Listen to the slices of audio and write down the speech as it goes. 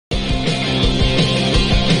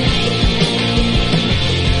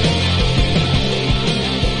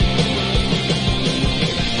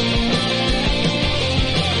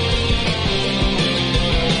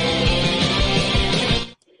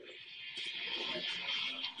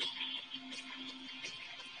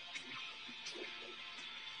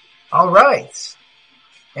All right,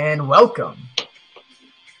 and welcome.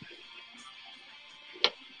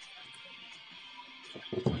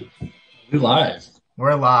 We're live.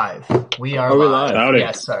 We're live. We are we live. live?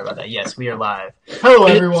 Yes, sorry about that. Yes, we are live. Hello,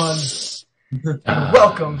 everyone.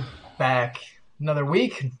 Welcome back. Another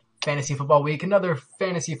week, Fantasy Football Week, another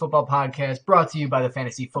Fantasy Football podcast brought to you by the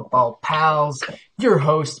Fantasy Football Pals. Your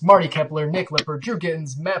hosts, Marty Kepler, Nick Lipper, Drew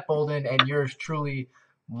Gittins, Matt Bolden, and yours truly,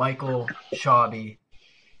 Michael Shawby.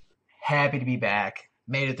 Happy to be back.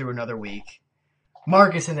 Made it through another week.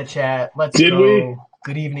 Marcus in the chat. Let's Did go. we?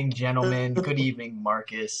 Good evening, gentlemen. Good evening,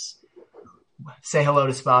 Marcus. Say hello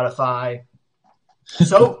to Spotify.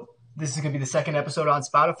 So, this is going to be the second episode on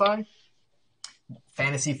Spotify.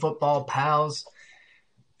 Fantasy Football Pals.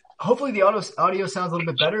 Hopefully the audio sounds a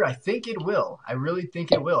little bit better. I think it will. I really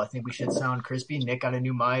think it will. I think we should sound crispy. Nick got a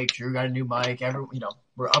new mic. Drew got a new mic.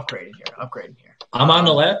 We're upgrading here. I'm on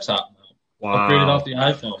the laptop now. Wow. Upgraded off the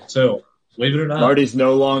iPhone, too. Believe it or not. Marty's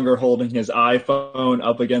no longer holding his iPhone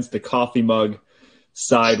up against the coffee mug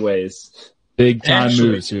sideways. Big time Actually,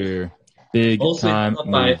 moves here. Big Mostly time up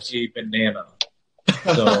by moves. a banana.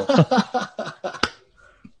 So,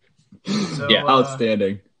 So, Yeah,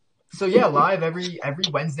 Outstanding. So yeah, live every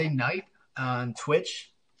Wednesday night on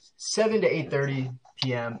Twitch, 7 to 8:30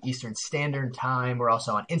 p.m. Eastern Standard Time. We're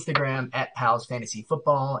also on Instagram at Pals Fantasy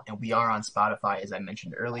Football, and we are on Spotify, as I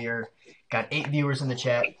mentioned earlier. Got 8 viewers in the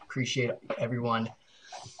chat. Appreciate everyone.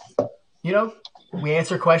 We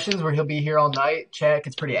answer questions where he'll be here all night. Chat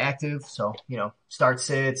gets pretty active, so start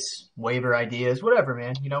sits, waiver ideas, whatever,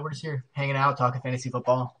 man. We're just here hanging out, talking fantasy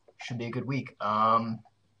football. Should be a good week. And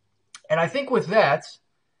I think with that,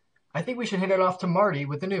 I think we should hand it off to Marty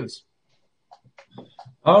with the news.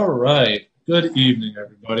 all right. Good evening,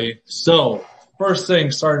 everybody. So, first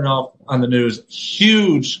thing, starting off on the news,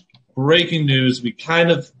 huge breaking news. We kind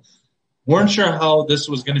of weren't sure how this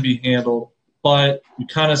was going to be handled, but we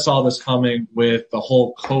kind of saw this coming with the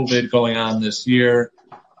whole COVID going on this year.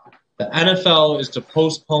 The NFL is to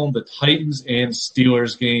postpone the Titans and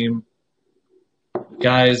Steelers game.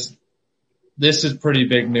 Guys, this is pretty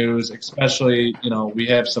big news, especially, we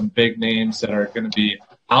have some big names that are going to be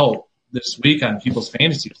out this week on people's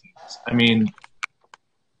fantasy teams. I mean,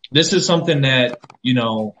 this is something that,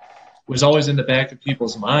 was always in the back of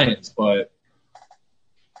people's minds, but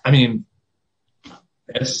I mean,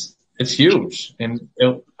 it's huge. And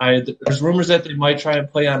there's rumors that they might try and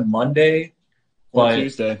play on Monday, Or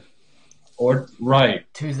Tuesday. Right.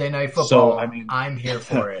 Tuesday Night Football. So, I mean, I'm here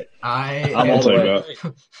for it. I'm am also for here.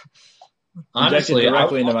 Honestly, Injected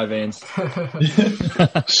directly into my veins.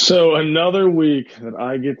 So another week that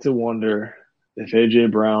I get to wonder if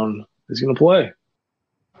AJ Brown is going to play.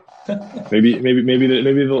 Maybe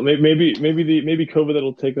COVID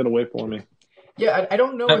that'll take that away from me. Yeah, I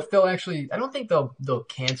don't know if they'll actually. I don't think they'll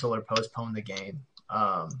cancel or postpone the game.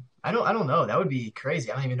 I don't know. That would be crazy.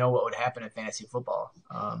 I don't even know what would happen in fantasy football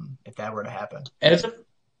if that were to happen. As of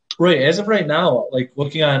right now, like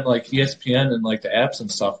looking on like ESPN and like the apps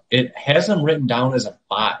and stuff, it has them written down as a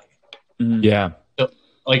bye. Yeah. So,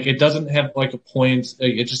 like it doesn't have like a point.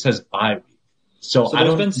 Like, it just says bye week. So I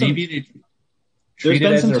don't. Maybe they. There's treat it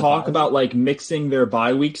been as some their talk bye about like mixing their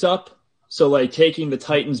bye weeks up. So like taking the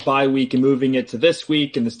Titans bye week and moving it to this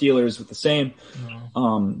week, and the Steelers with the same.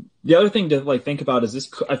 The other thing to like think about is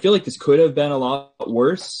this. I feel like this could have been a lot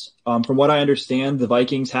worse. From what I understand, the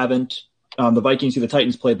Vikings haven't. The Vikings, who the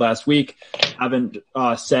Titans played last week, haven't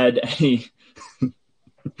said any.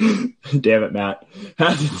 Damn it, Matt!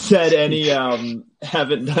 Haven't said any.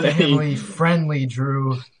 Haven't done any. Family friendly,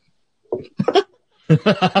 Drew.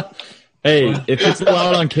 Hey, if it's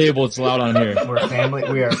allowed on cable, it's allowed on here.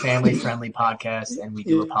 We are a family friendly podcast, and we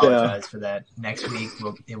do apologize for that. Next week,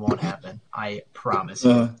 it won't happen. I promise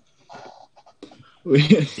you. Can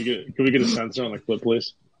we get a sensor on the clip,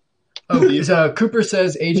 please? Cooper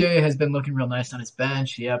says AJ has been looking real nice on his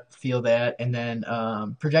bench. Yep, feel that. And then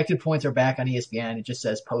projected points are back on ESPN. It just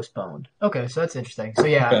says postponed. Okay, so that's interesting. So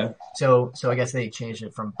yeah, Okay. so I guess they changed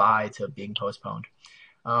it from bye to being postponed.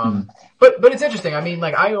 But it's interesting. I mean,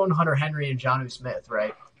 like I own Hunter Henry and Jonnu Smith,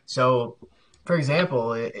 right? So, for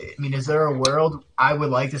example, I mean, is there a world I would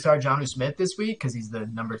like to start Jonnu Smith this week because he's the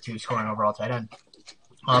number 2 scoring overall tight end?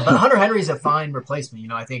 But Hunter Henry's a fine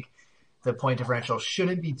replacement. I think the point differential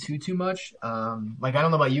shouldn't be too much. Like I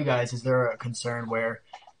don't know about you guys. Is there a concern where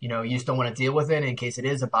you just don't want to deal with it in case it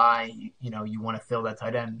is a bye? You want to fill that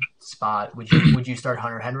tight end spot. Would you start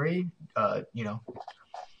Hunter Henry? I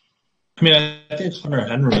mean, I think Hunter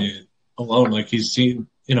Henry alone, like he's seen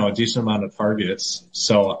a decent amount of targets.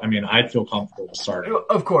 So, I mean, I'd feel comfortable starting.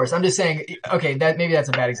 Of course. I'm just saying, okay, maybe that's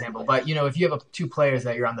a bad example. But, if you have two players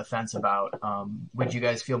that you're on the fence about, would you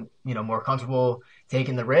guys feel, more comfortable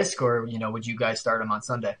taking the risk, or, would you guys start them on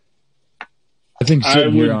Sunday? I think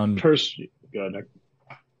sitting here on go ahead, Nick.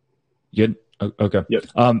 Good. Okay. Yep.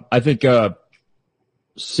 I think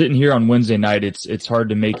sitting here on Wednesday night, it's hard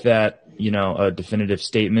to make that a definitive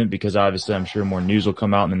statement, because obviously I'm sure more news will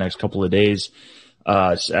come out in the next couple of days.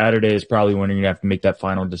 Saturday is probably when you're gonna have to make that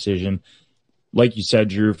final decision. Like you said,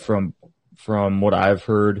 Drew, from what I've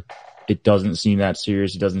heard, it doesn't seem that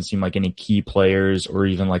serious. It doesn't seem like any key players or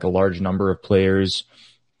even like a large number of players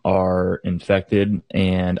are infected,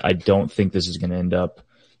 and I don't think this is going to end up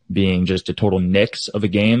being just a total nix of a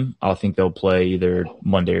game. I think they'll play either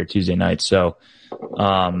Monday or Tuesday night. So,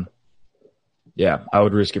 yeah, I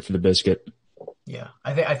would risk it for the biscuit. Yeah,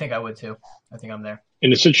 I think I would too. I think I'm there.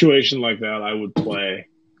 In a situation like that, I would play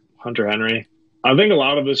Hunter Henry. I think a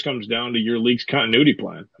lot of this comes down to your league's continuity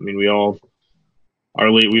plan. I mean, we have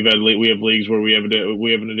leagues where we have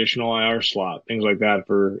an additional IR slot, things like that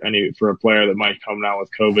for a player that might come down with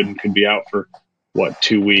COVID and could be out for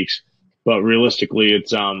 2 weeks. But realistically,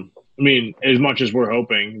 it's as much as we're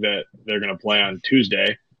hoping that they're going to play on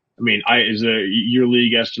Tuesday, your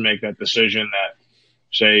league has to make that decision that,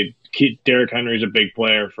 say, Derrick Henry is a big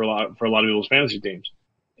player for a lot of people's fantasy teams.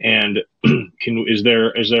 And is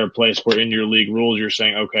there a place where in your league rules you're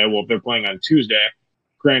saying, okay, well, if they're playing on Tuesday,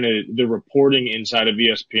 granted, the reporting inside of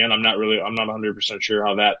ESPN, I'm not 100% sure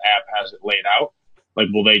how that app has it laid out. Like,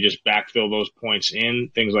 will they just backfill those points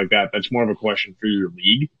in, things like that? That's more of a question for your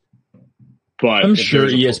league. But I'm sure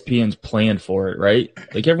ESPN's planned for it, right?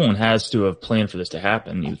 Like, everyone has to have planned for this to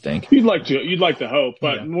happen, you'd think. You'd like to hope,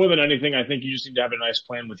 but more than anything, I think you just need to have a nice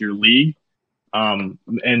plan with your league. And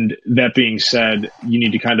that being said, you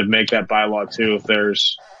need to kind of make that bylaw too.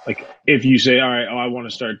 If you say, all right, I want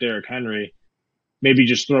to start Derrick Henry, maybe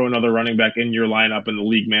just throw another running back in your lineup, and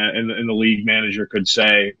the league manager could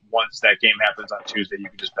say, once that game happens on Tuesday, you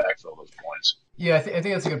can just backfill those points. Yeah, I think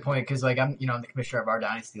that's a good point, because I'm the commissioner of our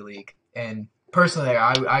dynasty league, and personally,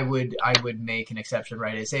 I would make an exception,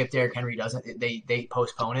 right? Say if Derrick Henry doesn't, they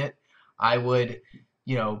postpone it, I would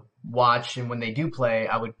watch, and when they do play,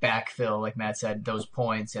 I would backfill, like Matt said, those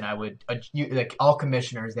points, and I would like all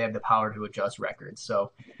commissioners, they have the power to adjust records.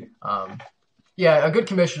 So, yeah, a good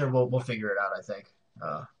commissioner will figure it out, I think.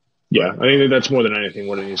 Yeah, I think that's more than anything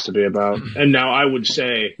what it needs to be about. And now I would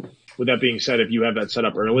say, with that being said, if you have that set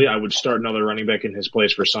up early, I would start another running back in his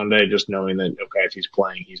place for Sunday, just knowing that, okay, if he's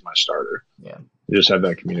playing, he's my starter. Yeah. You just have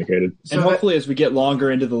that communicated. And hopefully as we get longer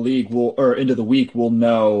into the league, into the week, we'll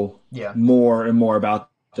know more and more about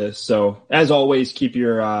this. So as always, keep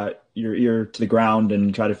your ear to the ground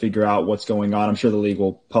and try to figure out what's going on. I'm sure the league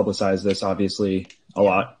will publicize this, obviously, a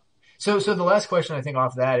lot. So the last question I think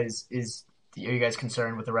off that is are you guys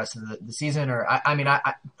concerned with the rest of the season? Or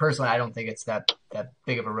I personally, I don't think it's that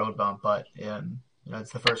big of a road bump, but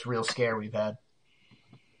it's the first real scare we've had.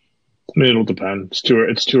 It'll depend.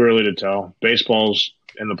 It's too early to tell. Baseball's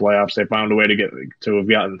in the playoffs. They found a way to have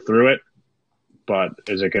gotten through it. But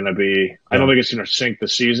is it going to be? I don't think it's going to sink the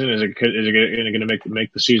season. Is it going to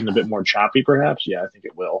make the season a bit more choppy? Perhaps. Yeah, I think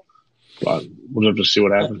it will. But we'll have to see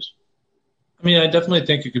what happens. I mean, I definitely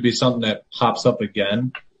think it could be something that pops up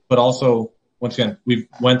again. But also, once again, we've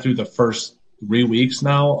went through the first 3 weeks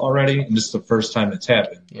now already, and this is the first time it's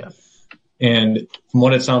happened. Yeah. And from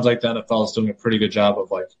what it sounds like, the NFL is doing a pretty good job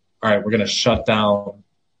of, like, all right, we're going to shut down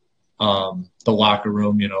the locker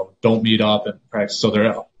room. Don't meet up and practice. So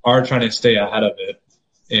they are trying to stay ahead of it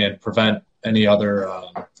and prevent any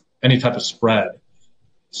type of spread.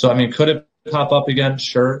 So, I mean, could it pop up again?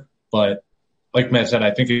 Sure. But like Matt said,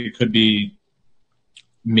 I think it could be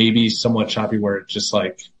maybe somewhat choppy where it just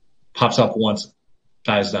like pops up once,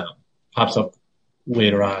 dies down, pops up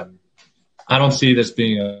later on. I don't see this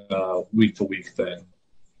being a week-to-week thing,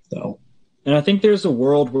 though. And I think there's a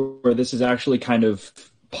world where this is actually kind of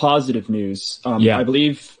positive news. I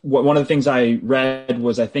believe one of the things I read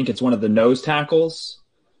was I think it's one of the nose tackles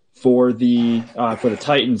for the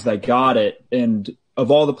Titans that got it. And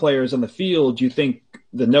of all the players on the field, you think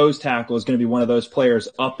the nose tackle is going to be one of those players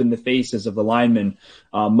up in the faces of the linemen,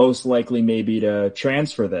 most likely maybe to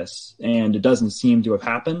transfer this. And it doesn't seem to have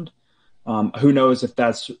happened. Who knows if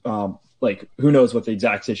that's who knows what the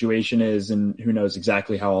exact situation is and who knows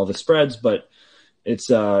exactly how all this spreads, but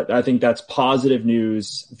it's I think that's positive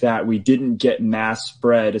news that we didn't get mass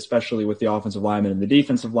spread, especially with the offensive linemen and the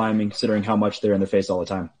defensive linemen, considering how much they're in their face all the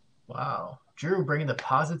time. Wow. Drew bringing the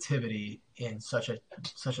positivity in such a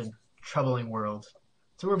troubling world.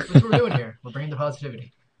 That's what we're doing here. We're bringing the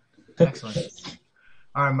positivity. Excellent.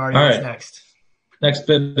 All right, Marty, All what's right. next? Next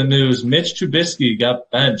bit of news: Mitch Trubisky got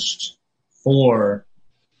benched for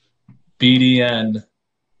BDN.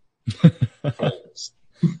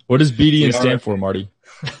 What does BDN We are- stand for, Marty?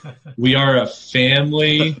 We are a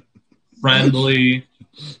family-friendly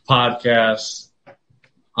podcast.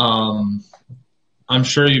 I'm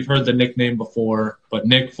sure you've heard the nickname before, but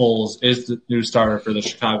Nick Foles is the new starter for the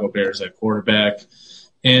Chicago Bears at quarterback.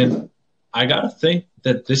 And I got to think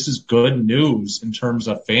that this is good news in terms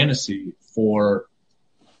of fantasy for,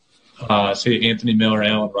 say, Anthony Miller,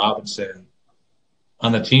 Allen Robinson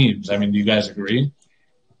on the teams. I mean, do you guys agree?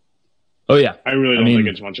 Oh, yeah. I really don't mean- think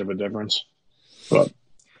it's much of a difference. But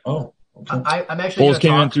Oh, okay. I'm actually Foles going to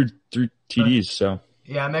came in talk. through TDs, so.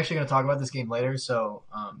 Yeah, I'm actually going to talk about this game later. So,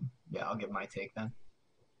 yeah, I'll give my take then.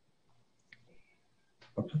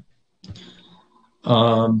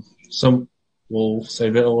 So we'll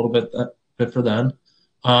save it a little bit for then.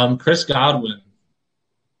 Chris Godwin,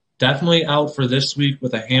 definitely out for this week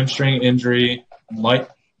with a hamstring injury.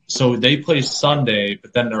 So they play Sunday,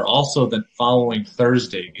 but then they're also the following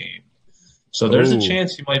Thursday game. So there's a Ooh.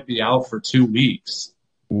 chance he might be out for 2 weeks.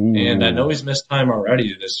 Ooh. And I know he's missed time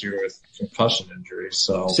already this year with concussion injuries.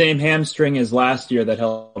 So Same hamstring as last year that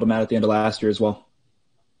held him out at the end of last year as well.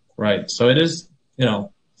 right. So it is,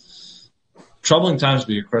 troubling times to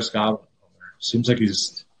be a Chris Godwin owner. Seems like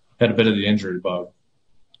he's had a bit of the injury bug.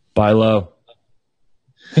 Buy low.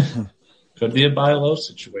 Could be a buy low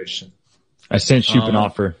situation. I sent Shoop an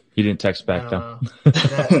offer. He didn't text back, though.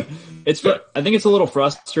 That- I think it's a little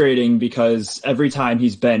frustrating because every time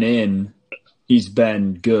he's been in, he's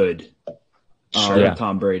been good. Sure. With Yeah.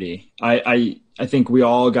 Tom Brady. I think we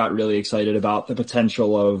all got really excited about the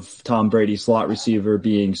potential of Tom Brady slot receiver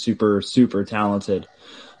being super, super talented.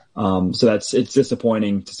 So it's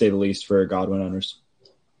disappointing to say the least for Godwin owners.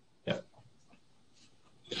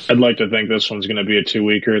 I'd like to think this one's going to be a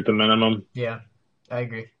 2-weeker at the minimum. yeah, I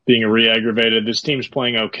agree. Being re-aggravated, this team's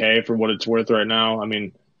playing okay for what it's worth right now. I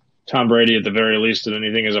mean, Tom Brady, at the very least, if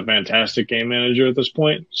anything, is a fantastic game manager at this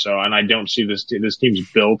point. So, and I don't see this team's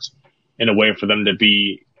built in a way for them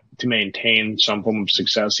to maintain some form of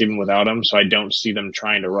success even without him. So I don't see them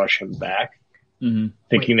trying to rush him back,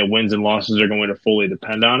 thinking that wins and losses are going to fully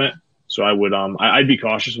depend on it. So I would, I'd be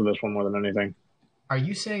cautious with this one more than anything. Are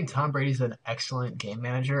you saying Tom Brady's an excellent game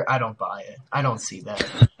manager? I don't buy it. I don't see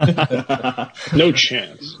that. No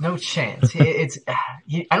chance. No chance. I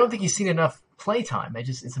don't think he's seen enough play time.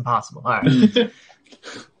 It's impossible. All right.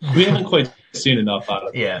 We haven't quite seen enough out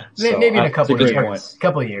of him. Yeah. So, Maybe in a that's couple a great years. point.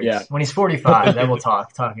 Couple years. Yeah. When he's 45, then we'll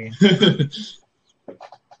talk again.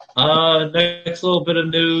 Next little bit of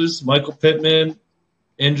news. Michael Pittman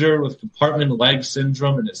injured with compartment leg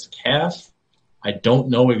syndrome in his calf. I don't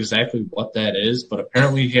know exactly what that is, but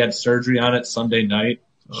apparently he had surgery on it Sunday night.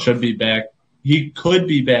 Should be back. He could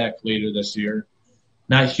be back later this year.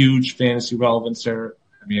 Not huge fantasy relevance there.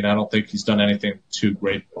 I mean, I don't think he's done anything too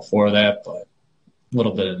great before that, but a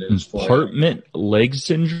little bit of news for him. Compartment leg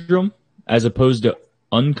syndrome as opposed to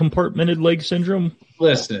uncompartmented leg syndrome?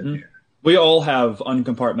 Listen, We all have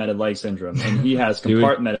uncompartmented leg syndrome, and he has Do we?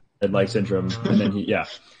 compartmented leg syndrome, and then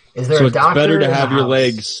Is there So a it's doctor better to in the have your house?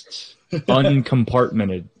 legs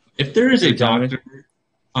uncompartmented. if there is a You're telling me?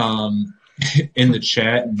 doctor in the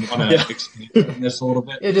chat and you want to expand on this a little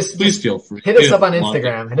bit, Yeah, just please feel free. hit us up on We'd love it.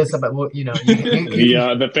 Instagram. Hit us up at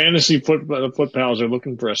The fantasy foot pals are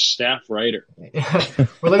looking for a staff writer.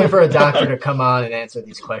 We're looking for a doctor to come on and answer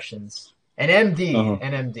these questions. An MD, Uh-huh.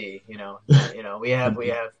 an MD. We have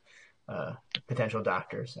potential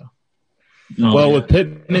doctors. So Oh, Well, yeah. with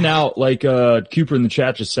Pittman out, like Cooper in the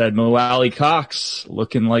chat just said, Mo Alley Cox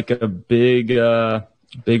looking like a big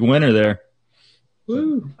winner there.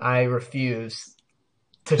 I refuse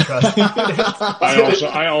to trust.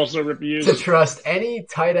 I also refuse. to trust any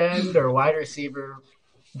tight end or wide receiver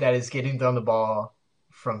that is getting thrown the ball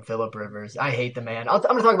from Phillip Rivers. I hate the man. I'm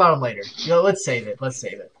going to talk about him later. Let's save it. I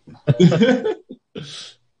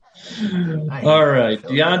hate All right.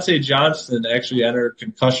 Phillip. Deontay Johnson actually entered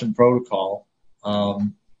concussion protocol.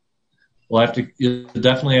 You'll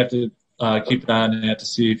definitely have to keep an eye on that to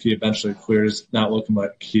see if he eventually clears. Not looking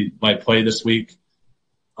like he might play this week.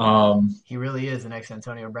 He really is the next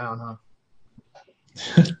Antonio Brown, huh?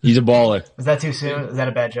 He's a baller. Is that too soon? Is that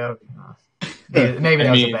a bad joke? Maybe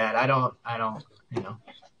that was a bad. I don't.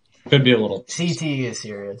 Could be a little. CT is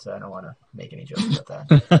serious. I don't want to make any jokes about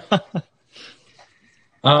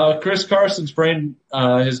that. Chris Carson sprained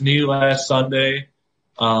his knee last Sunday.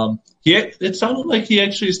 It sounded like he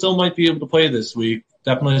actually still might be able to play this week.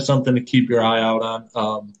 Definitely something to keep your eye out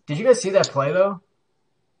on. Did you guys see that play though?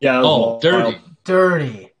 that was Oh, wild.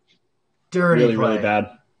 dirty. Dirty Really, play. really bad.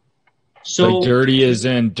 So Like dirty as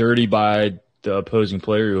in dirty by the opposing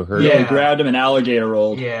player who hurt Yeah, him. he grabbed him and alligator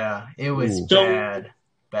rolled. Yeah, it was Ooh.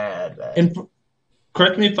 bad. and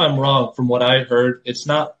correct me if I'm wrong, from what I heard, it's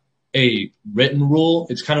not a written rule.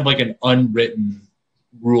 It's kind of like an unwritten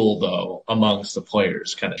rule, though, amongst the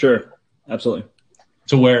players, kind of. Sure, absolutely.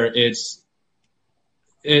 To where it's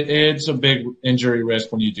a big injury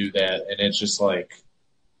risk when you do that, and it's just like,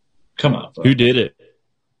 come on, bro. Who did it?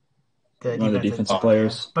 One of the defensive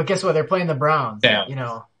players. But guess what? They're playing the Browns. Yeah. You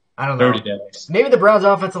know, I don't know. Dirty Dennis. Maybe the Browns'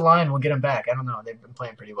 offensive line will get them back. I don't know. They've been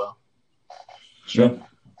playing pretty well. Sure.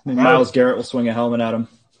 Miles Garrett will swing a helmet at him.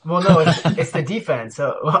 Well, no, it's the defense.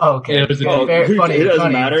 So, okay. Yeah, it was the Oh, Fair, funny. it doesn't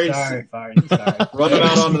funny. matter. Sorry. Run him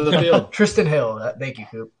out onto the field. Tristan Hill. Thank you,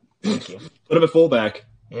 Coop. Thank you. Put him at fullback.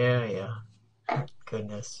 Yeah.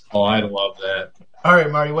 Goodness. Oh, I love that. All right,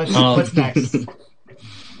 Marty, what's next?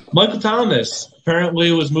 Michael Thomas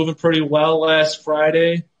apparently was moving pretty well last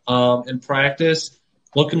Friday in practice.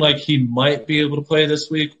 Looking like he might be able to play this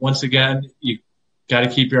week. Once again, you got to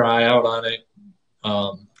keep your eye out on it.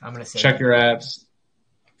 I'm gonna say Check your apps.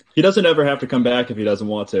 He doesn't ever have to come back if he doesn't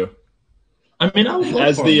want to. I mean, I would love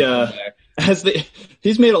As for the, him to come back.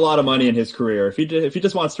 He's made a lot of money in his career. If he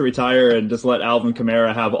just wants to retire and just let Alvin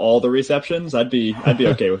Kamara have all the receptions, I'd be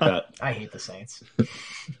okay with that. I hate the Saints.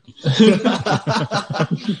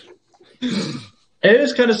 It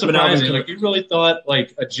is kind of But now surprising. he's- Like, you really thought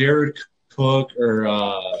like a Jared Cook or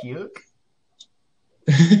Puke?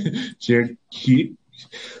 Jared Keat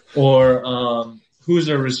or who's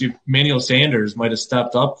a receiver? Manuel Sanders might have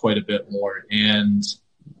stepped up quite a bit more. And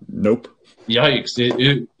Nope. yikes,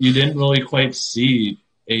 you didn't really quite see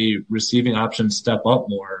a receiving option step up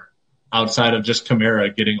more outside of just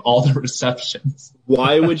Kamara getting all the receptions.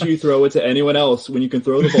 Why would you throw it to anyone else when you can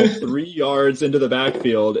throw the ball 3 yards into the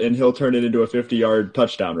backfield and he'll turn it into a 50-yard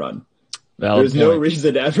touchdown run? There's no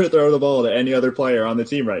reason to ever throw the ball to any other player on the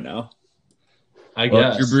team right now. I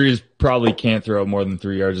Well, guess. Drew Brees probably can't throw more than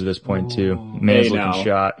 3 yards at this point, too. Man's Hey, looking now.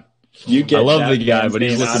 shot. You get I love that the guy, man's but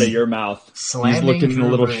he's name out looking- of your mouth. Slamming looking a Drew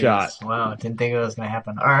little Brees. shot. Wow, didn't think it was going to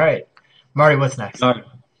happen. All right. Marty, what's next? All right.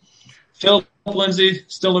 Phil Lindsay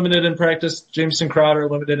still limited in practice. Jameson Crowder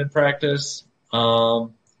limited in practice.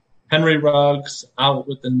 Henry Ruggs out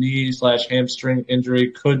with the knee/hamstring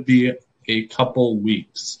injury, could be a couple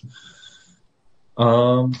weeks.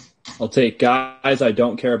 I'll take guys I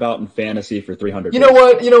don't care about in fantasy for 300. You know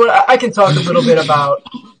what? I can talk a little bit about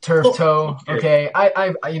turf toe. Okay,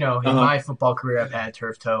 I in my football career, I've had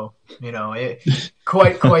turf toe.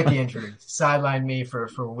 Quite the injury. Sidelined me for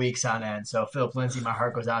weeks on end. So, Philip Lindsay, my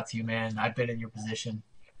heart goes out to you, man. I've been in your position.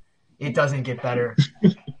 It doesn't get better.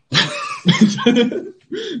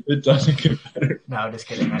 It doesn't get better. No, just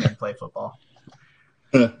kidding. I didn't play football.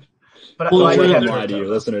 Well, I did have lie turf to you, toe.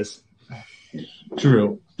 listeners.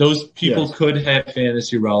 True. Those people Yes. could have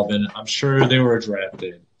fantasy relevant. I'm sure they were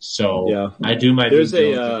drafted. So Yeah. I do my There's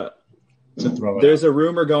due diligence a to throw it there's out. a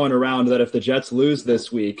rumor going around that if the Jets lose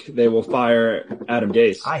this week, they will fire Adam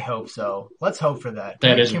Gase. I hope so. Let's hope for that.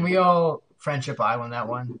 That is- Can we all Friendship Island that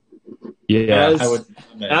one? Yeah. As- I would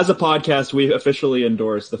As a podcast, we officially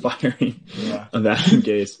endorse the firing Yeah. of Adam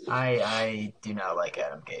Gase. I do not like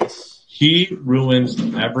Adam Gase. he ruins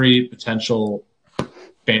every potential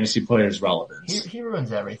fantasy player's relevance. He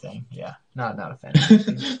ruins everything. Yeah. Not a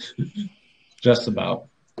fan. Just about.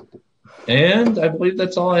 And I believe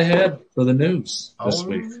that's all I had for the news this All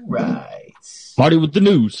week. right. Marty with the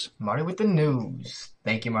news. Marty with the news.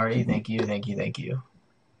 Thank you, Marty. Thank you.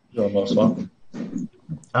 You're most welcome.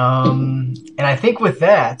 And I think with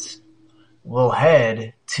that, we'll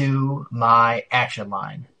head to my action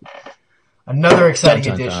line. Another exciting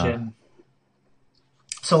Dun, dun, dun. edition.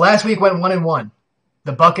 So last week went 1-1.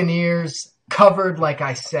 The Buccaneers covered like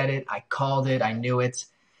I said it. I called it. I knew it.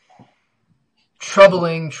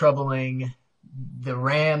 Troubling. The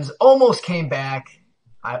Rams almost came back.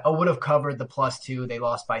 I would have covered the +2. They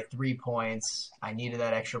lost by 3 points. I needed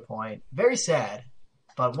that extra point. Very sad.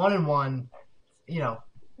 But 1-1,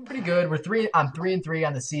 pretty good. I'm 3-3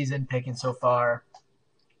 on the season picking so far.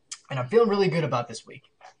 And I'm feeling really good about this week.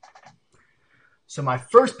 So my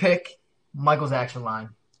first pick, Michael's action line.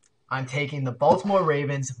 I'm taking the Baltimore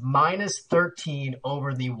Ravens -13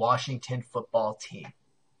 over the Washington football team,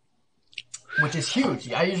 which is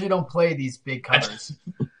huge. I usually don't play these big covers.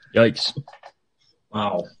 Yikes.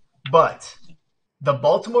 Wow. But the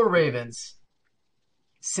Baltimore Ravens,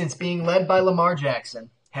 since being led by Lamar Jackson,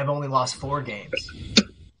 have only lost 4 games.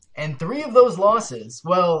 And 3 of those losses,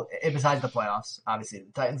 besides the playoffs, obviously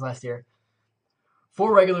the Titans last year,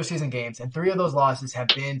 4 regular season games, and 3 of those losses have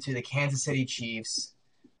been to the Kansas City Chiefs.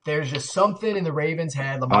 There's just something in the Ravens'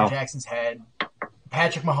 head, Lamar Wow. Jackson's head.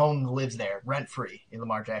 Patrick Mahomes lives there, rent free in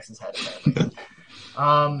Lamar Jackson's head.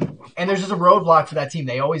 And there's just a roadblock for that team.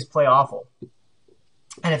 They always play awful.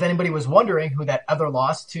 And if anybody was wondering who that other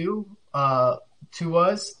loss to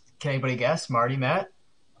was, can anybody guess? Marty, Matt?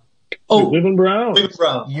 Oh, Cleveland Browns.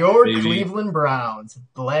 Your Baby. Cleveland Browns,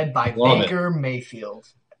 led by Love Baker Mayfield.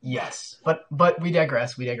 Yes, but we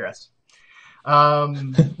digress. But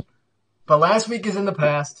last week is in the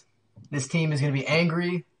past. This team is going to be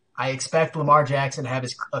angry. I expect Lamar Jackson to have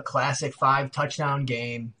a classic 5-touchdown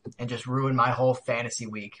game and just ruin my whole fantasy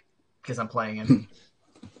week because I'm playing him.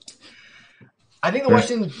 I think the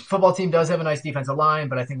Washington football team does have a nice defensive line,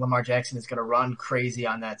 but I think Lamar Jackson is going to run crazy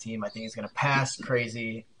on that team. I think he's going to pass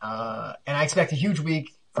crazy. And I expect a huge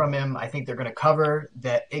week from him. I think they're going to cover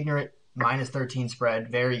that ignorant -13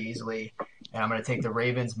 spread very easily. And I'm going to take the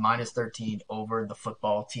Ravens -13 over the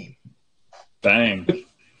football team. Bang.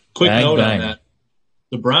 Quick Bang, note bang. on that.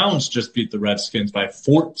 The Browns just beat the Redskins by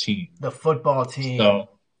 14. The football team. So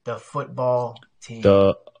The football team.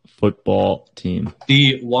 The football team.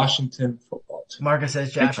 the Washington football team. Marcus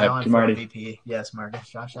says Josh Hey, Allen for Marty. MVP. Yes, Marcus.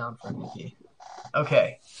 Josh Allen for MVP.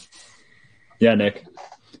 Okay. Yeah, Nick.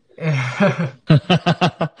 Nine talk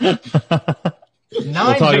Is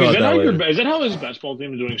about that, that how later. is that how his best ball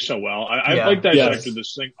team is doing so well? I Yeah. like that Yes. sector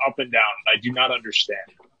this thing up and down. I do not understand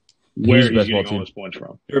where Who's he's the best getting ball all team? his points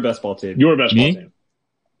from. Your best ball team. Your best Me? ball team.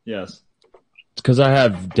 Yes. It's because I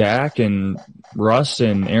have Dak and Russ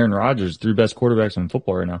and Aaron Rodgers, 3 best quarterbacks in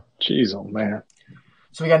football right now. Jeez, oh man.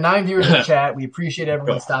 So we got 9 viewers in the chat. We appreciate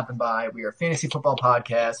everyone stopping by. We are a fantasy football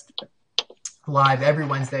podcast live every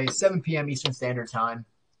Wednesday, 7 p.m. Eastern Standard Time.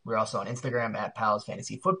 We're also on Instagram at Pals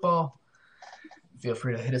Fantasy Football. Feel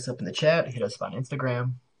free to hit us up in the chat. Hit us up on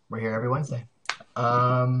Instagram. We're here every Wednesday.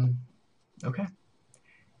 Okay.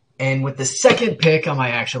 And with the second pick on my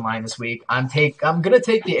action line this week, I'm gonna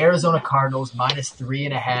take the Arizona Cardinals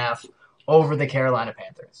 -3.5 over the Carolina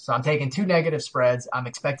Panthers. So I'm taking 2 negative spreads. I'm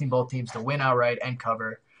expecting both teams to win outright and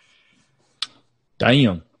cover.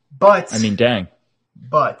 Damn. But Dang.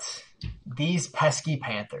 these pesky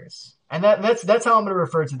Panthers, and that's how I'm going to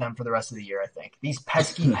refer to them for the rest of the year. I think these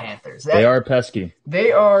pesky Panthers. They are pesky.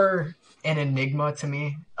 They are an enigma to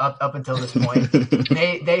me up until this point.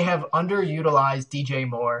 They have underutilized DJ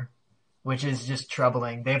Moore, which is just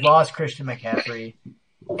troubling. They've lost Christian McCaffrey,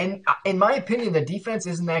 and in my opinion, the defense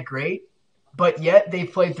isn't that great. But yet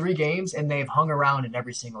they've played 3 games and they've hung around in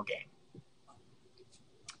every single game.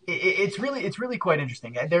 It's really quite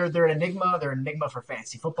interesting. They're an enigma. They're an enigma for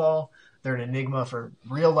fantasy football. They're an enigma for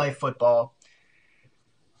real life football.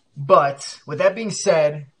 But with that being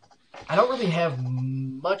said, I don't really have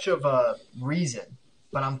much of a reason,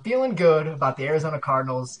 but I'm feeling good about the Arizona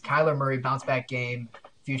Cardinals. Kyler Murray bounce back game,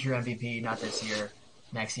 future MVP, not this year,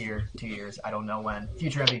 next year, 2 years, I don't know when.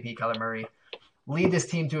 Future MVP Kyler Murray. Lead this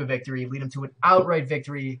team to a victory, lead them to an outright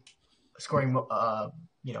victory, scoring,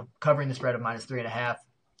 covering the spread of -3.5.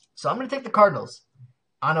 So I'm going to take the Cardinals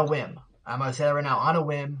on a whim. I'm going to say that right now, on a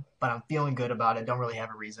whim, but I'm feeling good about it. Don't really have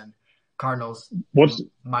a reason. Cardinals What's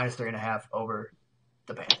 -3.5 over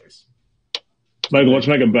the Panthers. Michael? Let's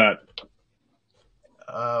make a bet.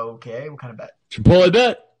 Okay, what kind of bet? Chipotle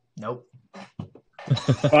bet. Nope.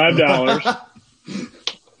 $5.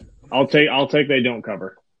 I'll take they don't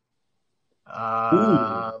cover.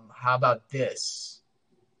 How about this?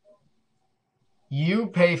 You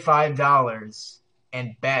pay $5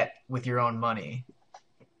 and bet with your own money.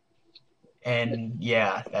 And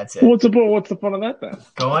yeah, that's it. What's the fun of that then?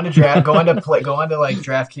 Go on to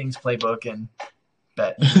DraftKings playbook and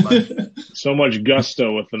bet money. So much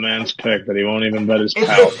gusto with the man's pick that he won't even bet his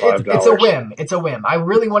pal $5. It's a whim. It's a whim. I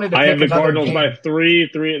really wanted to pick I have the another Cardinals game. by 3.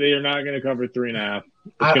 They are not going to cover 3.5.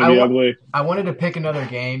 It's I- going to be I- ugly. I wanted to pick another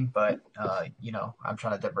game, but I'm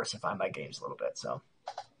trying to diversify my games a little bit. So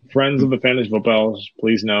Friends of the fantasy footballs,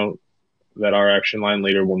 please note that our action line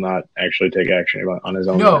leader will not actually take action on his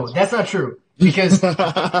own. no, lines. that's not true. Because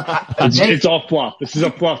It's all fluff. This is a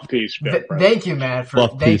fluff piece. Friend. thank you, Matt, for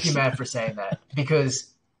Fluff piece. saying that.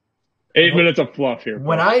 Because 8 minutes of fluff here.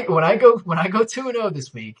 when I go 2-0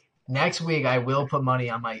 this week, next week I will put money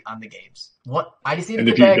on the games. What I just need to and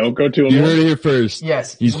get if you back. don't go to You heard it him, here first.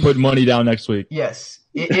 Yes, He's putting money down next week. yes.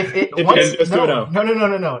 If it If once it goes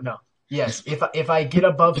 2-0. no. Yes, if I get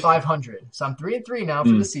above 500, so I'm 3-3 now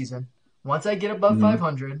for the season. Once I get above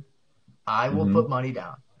 500, I will put money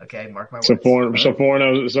down. Okay, mark my words. so 4 and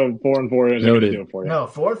 4 isn't going to Noted. do it for you. No,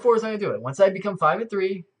 4 and 4 is not gonna do it. Once I become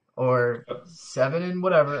 5-3 or 7 and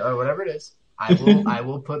whatever it is, I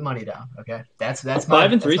will put money down. Okay, that's my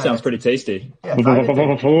 5 and 3 that's my sounds pretty tasty. Yeah, 5 and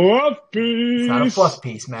 3. Fluff It's not a piece. fluff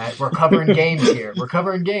piece, Matt. We're covering games here. We're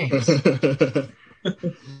covering games.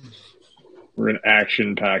 We're an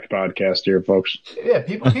action-packed podcast here, folks. Yeah,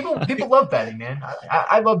 people love betting, man.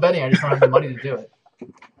 I love betting. I just don't have the money to do it.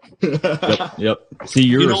 Yep. See,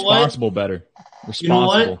 you're You know what? responsible better. You know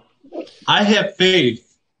Responsible. what? I have faith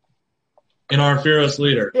in our fearless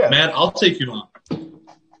leader. Yeah. Matt, I'll take you on.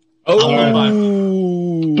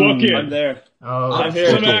 Oh, Book it. I'm there. Oh, I'm here.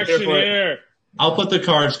 Some action here. I'll put the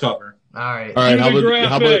cards cover. all right. All right, Cue how the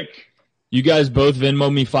about graphic. you guys both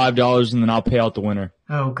Venmo me $5 and then I'll pay out the winner.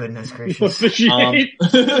 Oh goodness gracious. Officiate. He's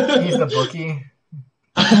the bookie.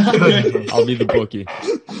 Goodness. I'll be the bookie.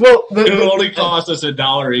 Well, It'll only cost us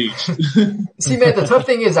 $1 each. see, man, the tough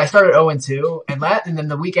thing is I started 0-2, and then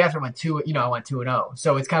the week after I went 2-0.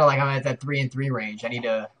 So it's kind of like I'm at that 3-3 range. I need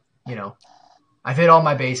to, I've hit all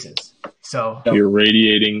my bases. So, You're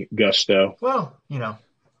radiating gusto. well,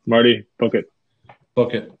 Marty, book it.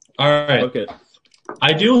 Book it. All right. Okay.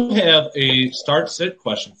 I do have a start-sit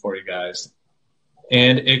question for you guys,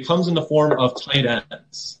 and it comes in the form of tight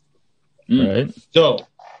ends. Right? So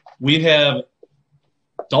we have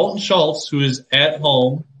Dalton Schultz, who is at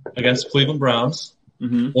home against Cleveland Browns,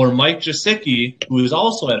 or Mike Gesicki, who is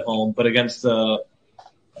also at home but against the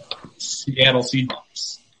Seattle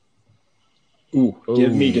Seahawks. Ooh,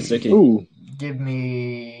 give me Gesicki. Ooh. give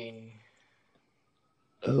me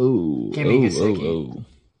Give me Gesicki.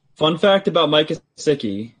 Fun fact about Mike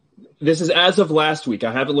Gesicki. This is as of last week.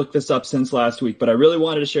 I haven't looked this up since last week, but I really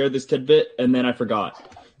wanted to share this tidbit, and then I forgot.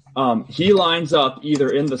 He lines up either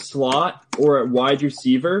in the slot or at wide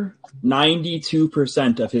receiver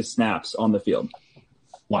 92% of his snaps on the field.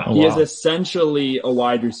 Wow. He is essentially a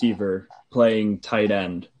wide receiver playing tight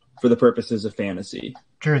end for the purposes of fantasy.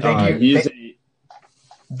 Drew, thank you. He's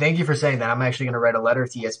Thank you for saying that. I'm actually going to write a letter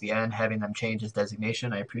to ESPN having them change his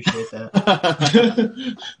designation. I appreciate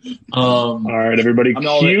that. All right, everybody, I'm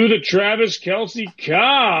all cue the Travis Kelce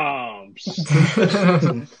comps.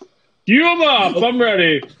 Cue him up. I'm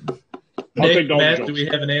ready. I'll take Dalton Matt, Schultz. do we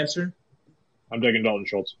have an answer? I'm taking Dalton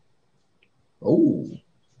Schultz. Oh.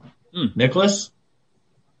 Nicholas?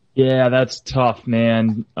 Yeah, that's tough,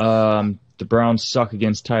 man. The Browns suck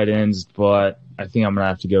against tight ends, but I think I'm going to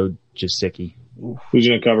have to go Gesicki. Who's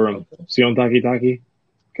going to cover him? Sion Taki?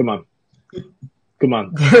 Come on.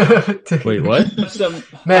 Wait, what?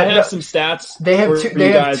 I have some stats. They have for too, you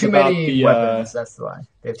they have guys too about many the, weapons. That's the lie.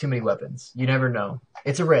 They have too many weapons. You never know.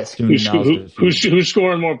 It's a risk. Too many mouths to feed. Who's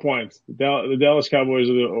scoring more points? The Dallas Cowboys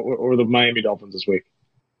or the Miami Dolphins this week?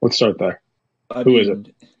 Let's start there. Who is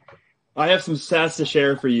it? I have some stats to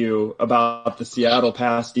share for you about the Seattle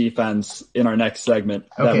pass defense in our next segment.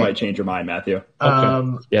 That Okay. might change your mind, Matthew.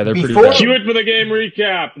 Yeah, they're pretty Before- bad. Cue it for the game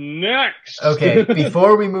recap. Next. Okay,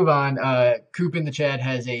 before we move on, Coop in the chat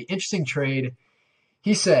has a interesting trade.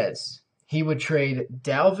 He says he would trade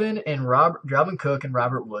Dalvin Cook and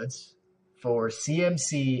Robert Woods for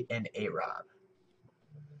CMC and A-Rob.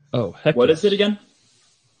 Oh, heck What yes. is it again?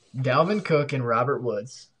 Dalvin Cook and Robert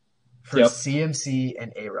Woods for Yep. CMC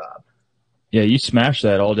and A-Rob. Yeah, you smashed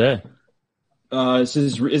that all day. Is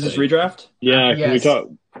this redraft? Yeah, can we Yes. talk?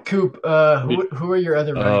 Coop, who are your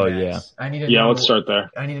other running backs? I need to know. Let's start there.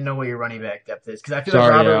 I need to know what your running back depth is because I feel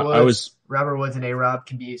Sorry, like yeah, Robert Woods and A-Rob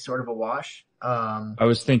can be sort of a wash. I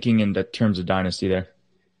was thinking in the terms of dynasty there.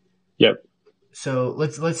 Yep. So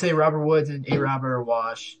let's say Robert Woods and A-Rob are a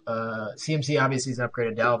wash. CMC obviously is an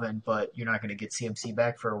upgraded Dalvin, but you're not going to get CMC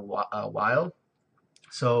back for a while.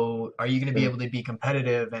 So are you going to be able to be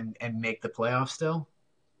competitive and make the playoffs still?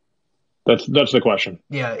 That's the question.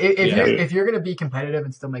 Yeah, Yeah. if you're going to be competitive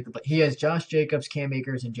and still make the play, he has Josh Jacobs, Cam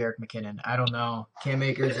Akers, and Jerick McKinnon. I don't know. Cam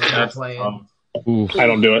Akers is not playing. Ooh. I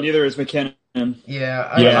don't do it. Neither is McKinnon. Yeah,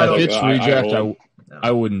 I Yeah, don't. if it's I redraft,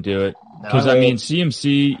 I wouldn't do it. Because, I mean,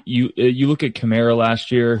 CMC, you look at Kamara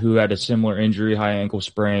last year who had a similar injury, high ankle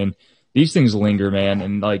sprain. These things linger, man,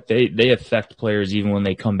 and like they affect players even when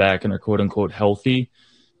they come back and are quote unquote healthy.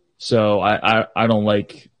 So I don't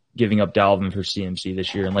like giving up Dalvin for CMC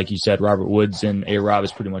this year. And like you said, Robert Woods and A-Rob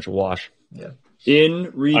is pretty much a wash. Yeah.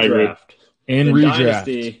 In redraft. In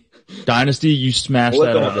redraft. Dynasty, you smash What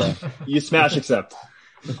that the all hell? day. You smash accept.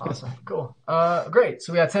 Awesome. Cool. Great.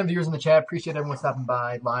 So we got 10 viewers in the chat. Appreciate everyone stopping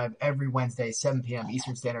by live every Wednesday, 7 p.m.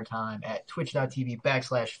 Eastern Standard Time at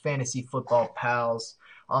twitch.tv/fantasyfootballpals.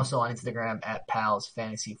 Also on Instagram at Pals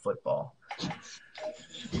Fantasy Football.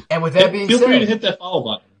 And with that being Feel said, free to hit that follow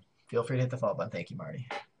button. feel free to hit the follow button. Thank you, Marty.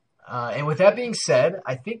 And with that being said,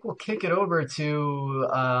 I think we'll kick it over to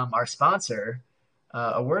our sponsor.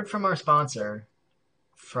 A word from our sponsor,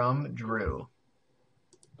 from Drew.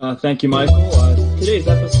 Thank you, Michael. Today's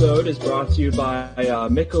episode is brought to you by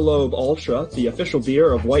Michelob Ultra, the official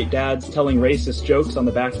beer of white dads telling racist jokes on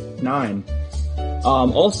the back nine.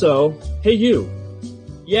 Also, hey you.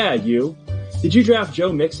 Yeah, you. Did you draft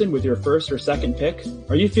Joe Mixon with your first or second pick?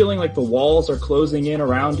 Are you feeling like the walls are closing in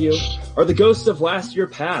around you? Are the ghosts of last year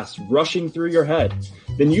past rushing through your head?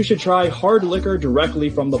 Then you should try hard liquor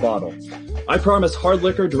directly from the bottle. I promise hard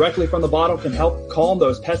liquor directly from the bottle can help calm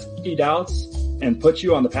those pesky doubts and put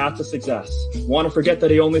you on the path to success. Want to forget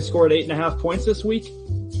that he only scored 8.5 points this week?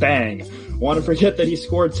 Bang. Want to forget that he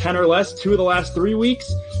scored 10 or less 2 of the last 3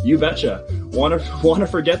 weeks? You betcha. Want to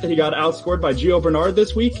forget that he got outscored by Gio Bernard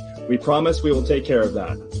this week? We promise we will take care of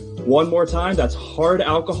that. One more time, that's hard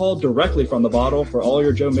alcohol directly from the bottle for all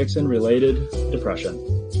your Joe Mixon related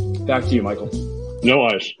depression. Back to you, Michael. No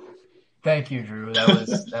ice. Thank you, Drew. That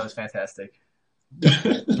was fantastic.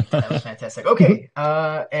 That was fantastic. Okay,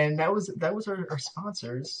 and that was our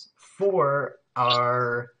sponsors for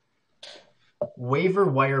our waiver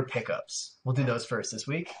wire pickups. We'll do those first this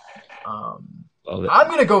week. I'm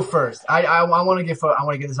gonna go first. I want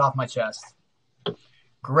to get this off my chest.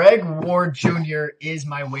 Greg Ward Jr. is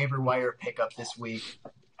my waiver wire pickup this week.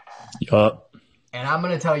 Yup. And I'm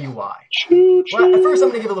going to tell you why. Choo-choo. Well, at first, I'm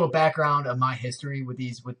going to give a little background of my history with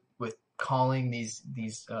with calling these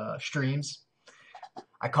streams.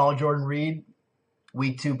 I called Jordan Reed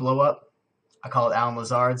week 2 blow up. I called Alan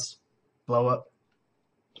Lazard's blow up.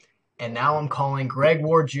 And now I'm calling Greg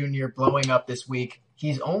Ward Jr. blowing up this week.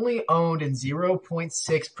 He's only owned in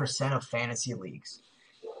 0.6% of fantasy leagues.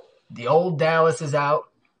 The old Dallas is out.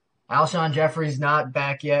 Alshon Jeffrey's not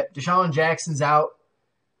back yet. Deshaun Jackson's out.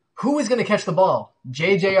 Who is going to catch the ball?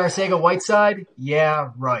 J.J. Arcega-Whiteside?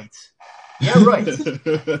 Yeah, right. J.J.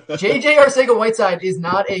 Arcega-Whiteside is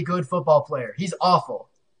not a good football player. He's awful.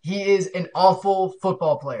 He is an awful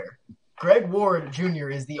football player. Greg Ward Jr.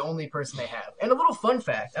 is the only person they have. And a little fun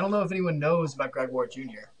fact. I don't know if anyone knows about Greg Ward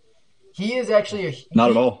Jr. He is actually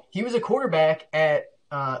not at all. He was a quarterback at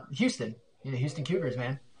Houston. Houston Cougars,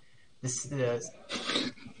 man.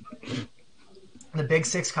 The Big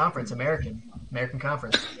Six Conference, American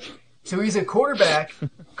Conference. So he's a quarterback,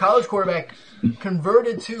 college quarterback,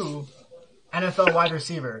 converted to NFL wide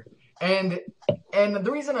receiver. And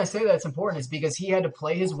the reason I say that's important is because he had to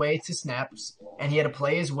play his way to snaps and he had to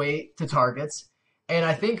play his way to targets. And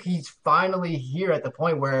I think he's finally here at the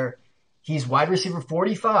point where he's wide receiver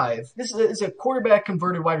 45. This is a quarterback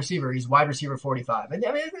converted wide receiver. He's wide receiver 45. And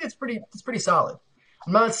I mean, I think it's pretty solid.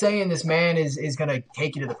 I'm not saying this man is going to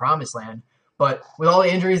take you to the promised land, but with all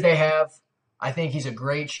the injuries they have, I think he's a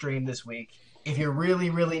great stream this week. If you're really,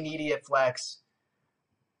 really needy at flex,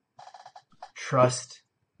 trust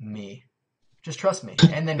me. Just trust me.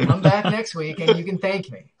 And then come back next week and you can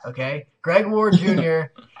thank me, okay? Greg Ward Jr.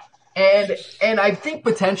 And I think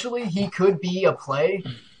potentially he could be a play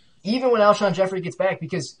even when Alshon Jeffrey gets back,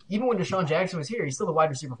 because even when Deshaun Jackson was here, he's still the wide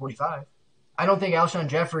receiver 45. I don't think Alshon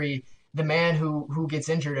Jeffrey, the man who gets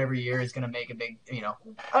injured every year, is going to make a big,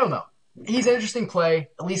 I don't know. He's an interesting play,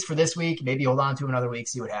 at least for this week. Maybe hold on to another week,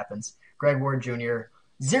 see what happens. Greg Ward Jr.,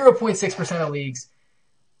 0.6% of leagues.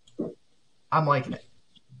 I'm liking it.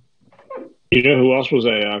 You know who else was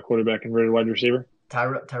a quarterback converted wide receiver?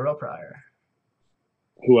 Tyrell Pryor.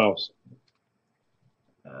 Who else?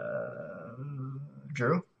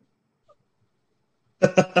 Drew?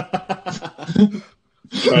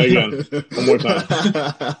 Try again. One more time.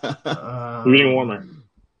 We're getting warmer.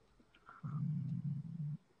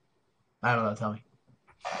 I don't know. Tell me.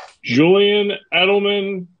 Julian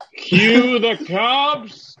Edelman, cue the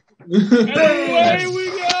cops, and away we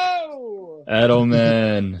go.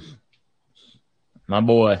 Edelman, my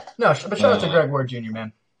boy. No, but shout out to Greg Ward Jr.,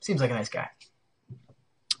 man. Seems like a nice guy.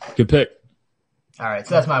 Good pick. All right,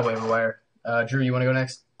 so that's my waiver wire. Drew, you want to go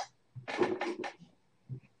next?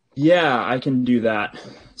 Yeah, I can do that.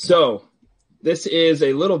 So this is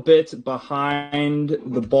a little bit behind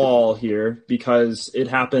the ball here because it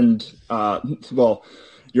happened.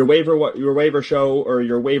 Your waiver show or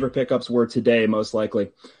your waiver pickups were today, most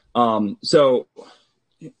likely. So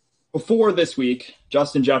before this week,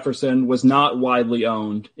 Justin Jefferson was not widely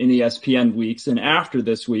owned in ESPN weeks, and after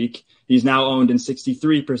this week, he's now owned in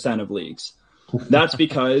 63% of leagues. That's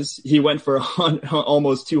because he went for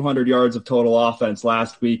almost 200 yards of total offense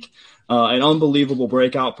last week, an unbelievable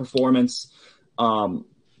breakout performance.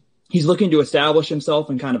 He's looking to establish himself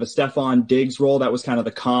in kind of a Stephon Diggs role. That was kind of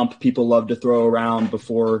the comp people loved to throw around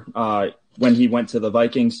before when he went to the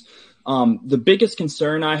Vikings. The biggest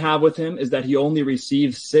concern I have with him is that he only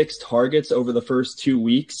received 6 targets over the first 2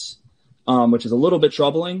 weeks, which is a little bit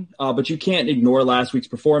troubling. But you can't ignore last week's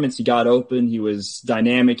performance. He got open. He was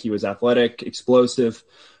dynamic. He was athletic, explosive.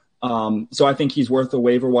 So I think he's worth a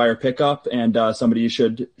waiver wire pickup and somebody you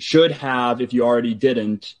should have if you already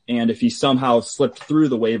didn't. And if he somehow slipped through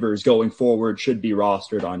the waivers going forward, should be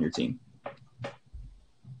rostered on your team.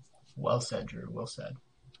 Well said, Drew. Well said.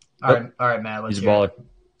 All right, Matt. Let's He's a hear baller. it.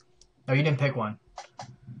 Oh, you didn't pick one.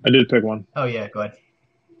 I did pick one. Oh, yeah, go ahead.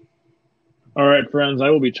 All right, friends. I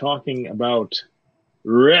will be talking about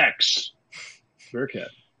Rex Burkhead,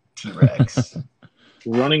 T-Rex.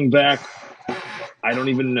 running back. I don't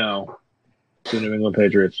even know. The New England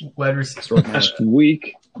Patriots. Wide receiver. Last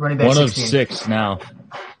week. Running back One 16. of 6 now.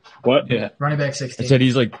 What? Yeah. Running back I 16. said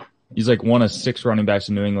he's like one of 6 running backs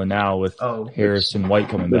in New England now with Harris and White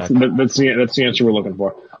coming back. That's the answer we're looking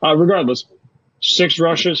for. Regardless, 6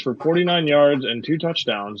 rushes for 49 yards and 2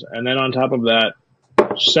 touchdowns, and then on top of that,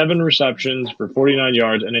 7 receptions for 49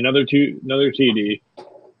 yards and another TD.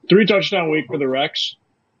 3 touchdown week for the Rex,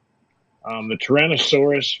 the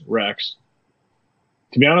Tyrannosaurus Rex.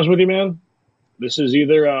 To be honest with you, man, this is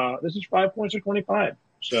 5 points or 25.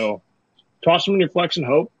 So toss him in your flex and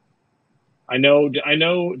hope. I know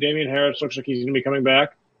Damian Harris looks like he's going to be coming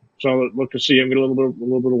back, so I'll look to see him get a little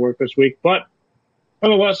bit of work this week. But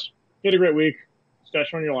nonetheless, he had a great week.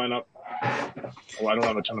 Stash on your lineup. Well, I don't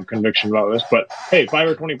have a ton of conviction about this, but hey, 5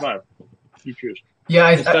 or 25, you choose. Yeah,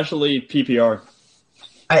 Especially PPR.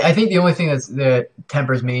 I think the only thing that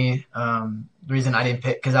tempers me, the reason I didn't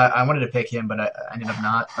pick, because I wanted to pick him, but I ended up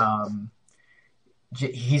not.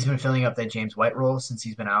 He's been filling up that James White role since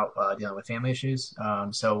he's been out dealing with family issues.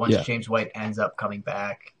 So once James White ends up coming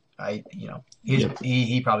back,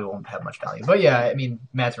 he probably won't have much value. But yeah, I mean,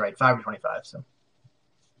 Matt's right, 5 or 25. So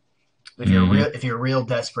if you're real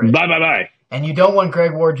desperate, Bye. and you don't want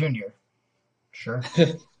Greg Ward Jr., sure.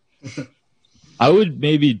 I would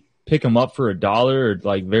maybe pick him up for $1 or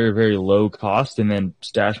like very, very low cost and then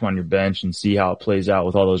stash him on your bench and see how it plays out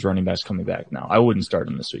with all those running backs coming back now. I wouldn't start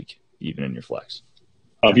him this week, even in your flex.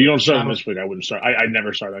 If you don't start him this week, I wouldn't start. I'd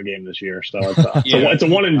never start a game this year, so it's a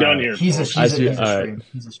one and done here. He's a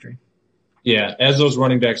stream. Yeah, as those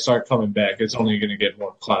running backs start coming back, it's only going to get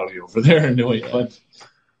more cloudy over there in New England.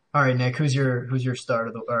 All right, Nick, who's your start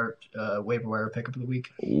of the waiver wire pickup of the week?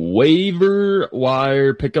 Waiver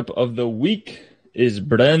wire pickup of the week is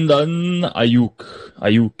Brandon Ayuk.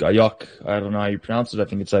 Ayuk. I don't know how you pronounce it. I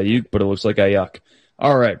think it's Ayuk, but it looks like Ayuk.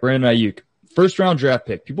 All right, Brandon Ayuk. First round draft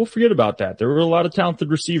pick. People forget about that. There were a lot of talented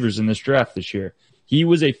receivers in this draft this year. He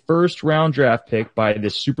was a first round draft pick by the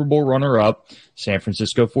Super Bowl runner up, San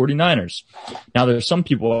Francisco 49ers. Now there's some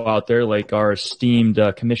people out there like our esteemed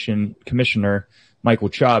commissioner, Michael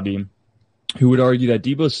Chabi, who would argue that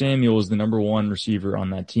Deebo Samuel is the number 1 receiver on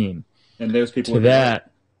that team. And those people. To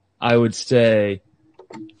that, I would say,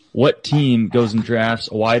 what team goes and drafts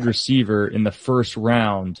a wide receiver in the first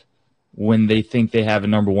round when they think they have a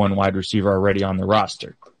number 1 wide receiver already on their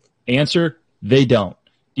roster? Answer, they don't.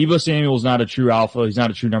 Deebo Samuel is not a true alpha. He's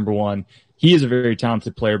not a true number 1. He is a very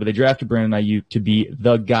talented player, but they drafted Brandon Ayuk to be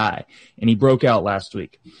the guy, and he broke out last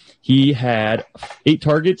week. He had 8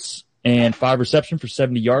 targets and 5 receptions for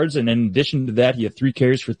 70 yards, and in addition to that, he had 3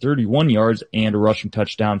 carries for 31 yards and a rushing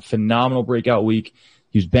touchdown. Phenomenal breakout week.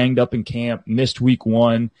 He was banged up in camp, missed week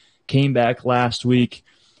 1, came back last week,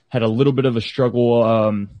 had a little bit of a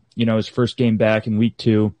struggle, his first game back in week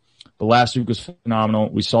 2. But last week was phenomenal.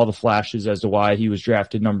 We saw the flashes as to why he was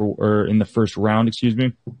drafted in the first round,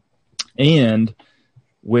 And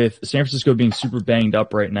with San Francisco being super banged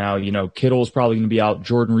up right now, Kittle is probably going to be out.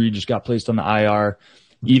 Jordan Reed just got placed on the IR.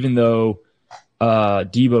 Even though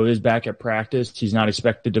Deebo is back at practice, he's not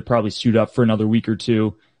expected to probably suit up for another week or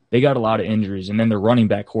 2. They got a lot of injuries. And then their running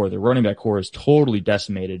back core is totally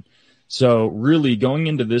decimated. So really going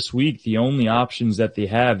into this week, the only options that they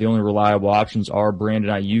have, the only reliable options are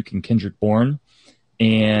Brandon Ayuk and Kendrick Bourne.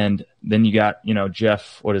 And then you got,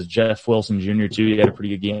 Jeff Wilson Jr. too. He had a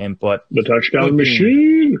pretty good game, but the touchdown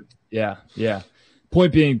machine. Yeah.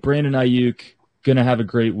 Point being, Brandon Ayuk gonna have a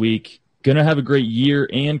great week, gonna have a great year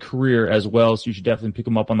and career as well. So you should definitely pick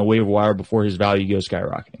him up on the waiver wire before his value goes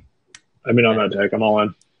skyrocketing. I mean, on that take, I'm all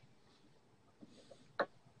in.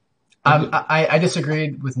 I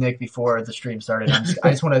disagreed with Nick before the stream started. I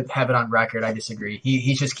just want to have it on record. I disagree.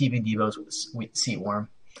 He's just keeping Deebo's seat warm.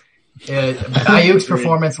 Ayuk's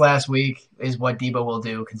performance last week is what Deebo will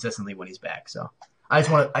do consistently when he's back. So I just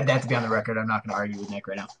want that to be on the record. I'm not going to argue with Nick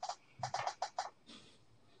right now.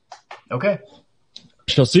 Okay.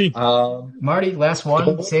 Shall see. Marty, last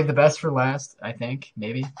one. Save the best for last, I think.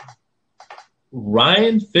 Maybe.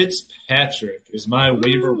 Ryan Fitzpatrick is my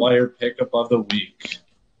waiver wire pickup of the week.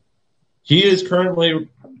 He is currently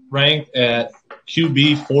ranked at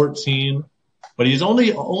QB 14, but he's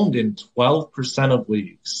only owned in 12% of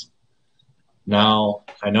leagues. Now,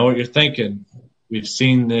 I know what you're thinking. We've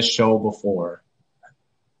seen this show before.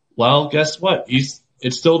 Well, guess what? It's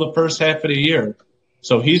still the first half of the year.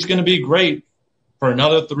 So he's going to be great for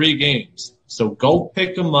another 3 games. So go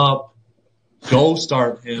pick him up Go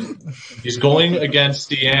start him. He's going against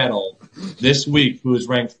Seattle this week, who is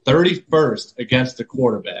ranked 31st against the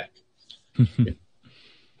quarterback.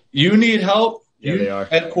 You need help they are.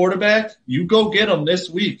 at quarterback, you go get him this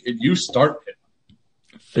week, and you start him.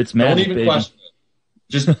 Fitzmagic, Don't even baby. question it.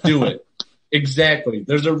 Just do it. Exactly.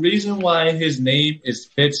 There's a reason why his name is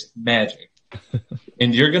Fitzmagic.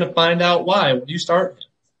 And you're going to find out why when you start him.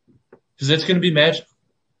 Because it's going to be magic.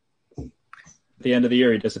 At the end of the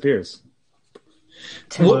year, he disappears.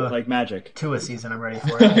 Like magic. Tua season, I'm ready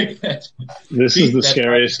for it. This is the That's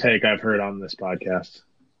scariest take I've heard on this podcast.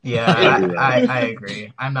 Yeah, I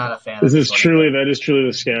agree. I'm not a fan That of is truly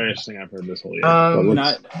the scariest thing I've heard this whole year.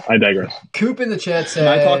 I digress. Coop in the chat Can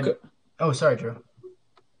I said... talk? Oh, sorry, Drew.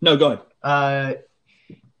 No, go ahead.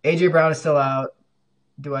 AJ Brown is still out.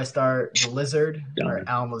 Do I start the Lizard or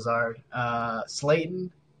Alan Lazard?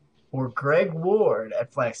 Slayton or Greg Ward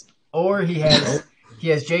at flex? Or he has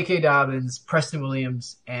J.K. Dobbins, Preston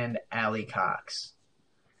Williams, and Ali Cox.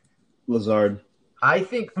 Lazard. I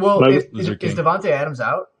think. Well, is Devontae Adams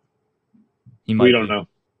out? We don't know.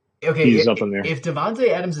 Okay, he's up in there. If Devontae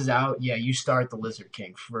Adams is out, yeah, you start the Lizard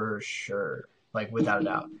King for sure, like without a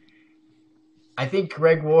doubt. I think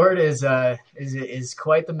Greg Ward is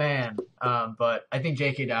quite the man, but I think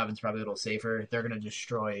J.K. Dobbins probably a little safer. They're going to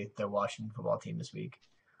destroy the Washington football team this week.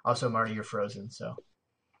 Also, Marty, you're frozen, so.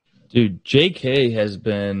 Dude, J.K. has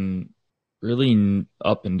been really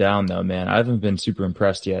up and down, though, man. I haven't been super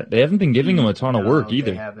impressed yet. They haven't been giving him a ton of work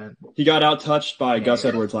either. They haven't. He got out-touched by Gus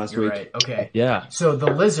Edwards last week. Right. Okay. Yeah. So the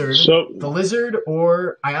Lizard,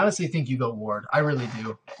 or I honestly think you go Ward. I really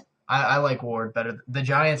do. I like Ward better. The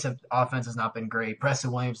Giants' offense has not been great.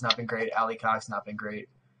 Preston Williams not been great. Ali Cox not been great.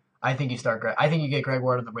 I think you start Greg. I think you get Greg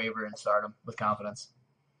Ward on the waiver and start him with confidence.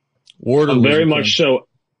 Ward, I'm very much so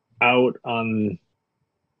out on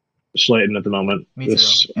Slayton at the moment. Me too.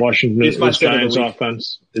 This Giants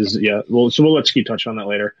offense is let's keep touching on that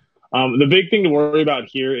later. The big thing to worry about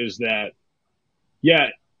here is that,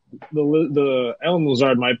 the Alan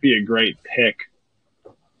Lazard might be a great pick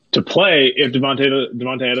to play if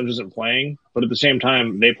Devontae Adams isn't playing, but at the same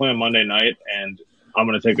time, they play on Monday night, and I'm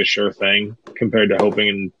going to take the sure thing compared to hoping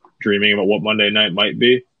and dreaming about what Monday night might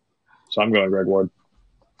be. So I'm going Greg Ward.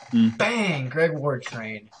 Bang! Greg Ward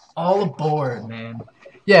train. All aboard, man.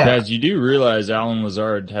 Yeah. Guys, you do realize Alan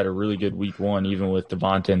Lazard had a really good week one, even with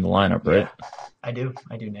Devontae in the lineup, right? Yeah, I do,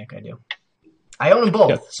 Nick. I do. I own them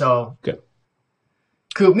both, so. Good.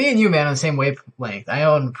 Cool. Me and you, man, on the same wavelength. I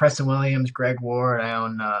own Preston Williams, Greg Ward. I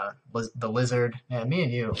own the Lizard. Yeah, me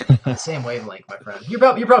and you, same wavelength, my friend. You're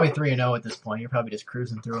probably 3-0 at this point. You're probably just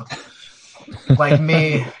cruising through, like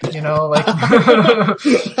me. Like I'm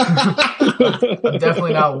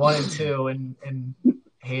definitely not 1-2 and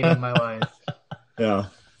hating my life. Yeah.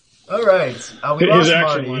 All right. His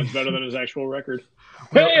actual line's better than his actual record.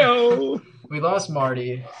 Hey-o! We lost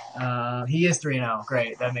Marty. He is 3-0.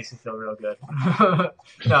 Great. That makes me feel real good.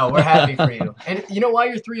 No, we're happy for you. And you know why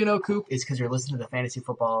you're 3-0, Coop? It's because you're listening to the Fantasy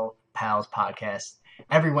Football Pals podcast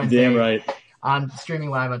every Wednesday. Damn right. On streaming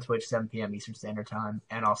live on Twitch, 7 p.m. Eastern Standard Time,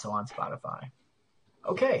 and also on Spotify.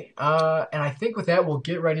 Okay. And I think with that, we'll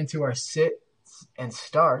get right into our sits and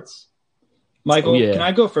starts. Michael, Can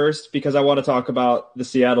I go first? Because I want to talk about the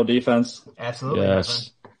Seattle defense. Absolutely.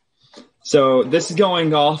 Yes. So this is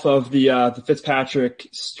going off of the Fitzpatrick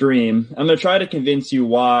stream. I'm going to try to convince you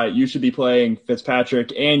why you should be playing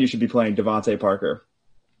Fitzpatrick and you should be playing Devontae Parker.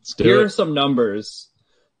 Here are some numbers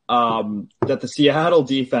that the Seattle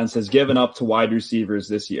defense has given up to wide receivers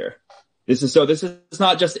this year. This is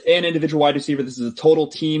not just an individual wide receiver. This is a total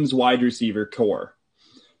team's wide receiver core.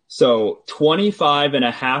 So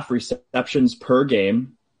 25.5 receptions per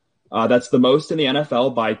game. That's the most in the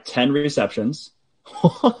NFL by 10 receptions.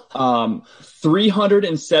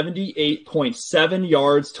 378.7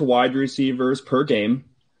 yards to wide receivers per game.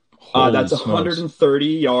 That's 130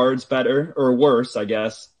 yards better or worse, I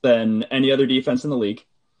guess, than any other defense in the league.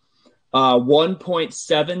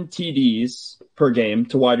 1.7 TDs per game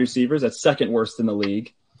to wide receivers. That's second worst in the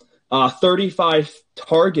league. 35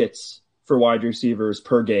 targets for wide receivers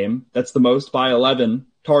per game. That's the most by 11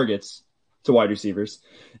 targets to wide receivers.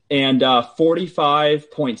 And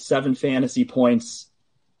 45.7 fantasy points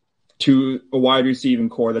to a wide receiving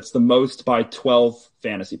core. That's the most by 12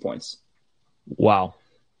 fantasy points. Wow.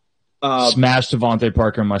 Smash Devontae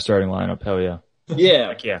Parker in my starting lineup. Hell yeah. Yeah.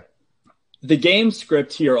 Heck yeah. The game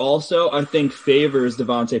script here also, I think, favors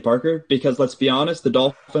Devontae Parker because, let's be honest, the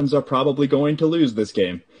Dolphins are probably going to lose this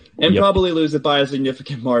game and probably lose it by a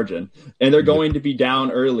significant margin. And they're going to be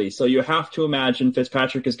down early. So you have to imagine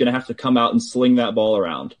Fitzpatrick is going to have to come out and sling that ball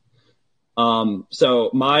around. So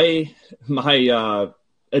my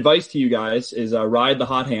advice to you guys is ride the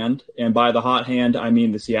hot hand, and by the hot hand I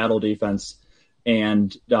mean the Seattle defense,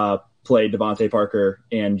 and play Devontae Parker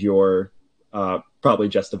and your probably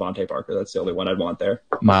just Devontae Parker. That's the only one I'd want there.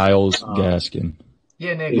 Myles Gaskin.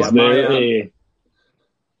 Yeah, Nick. Is there a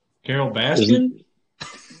Carol Baskin?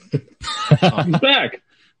 He's back.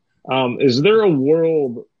 Is there a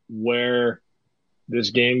world where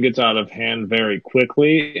this game gets out of hand very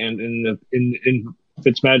quickly, and in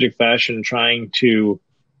Fitzmagic fashion, trying to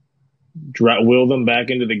will them back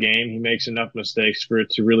into the game, he makes enough mistakes for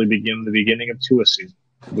it to really begin the beginning of Tua's season?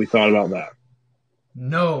 We thought about that.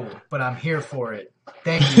 No, but I'm here for it.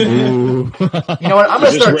 Thank you. You know what? I'm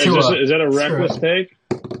going to start Tua. Is that a reckless take?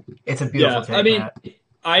 It's a beautiful take, I mean,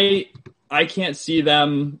 Matt. I can't see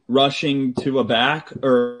them rushing to a back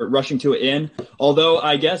or rushing to an in. Although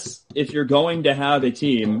I guess if you're going to have a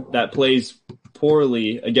team that plays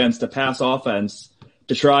poorly against a pass offense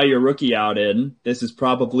to try your rookie out in, this is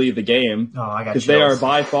probably the game. Oh, I got because they are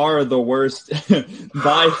by far the worst,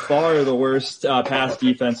 pass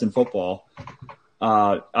defense in football.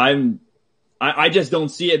 I just don't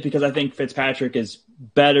see it because I think Fitzpatrick is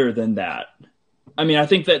better than that. I mean, I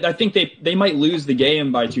think they might lose the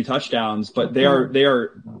game by 2 touchdowns, but they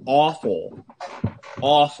are awful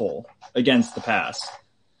against the pass.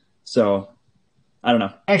 So I don't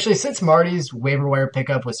know. Actually, since Marty's waiver wire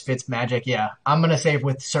pickup was Fitzmagic, yeah, I'm gonna say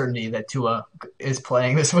with certainty that Tua is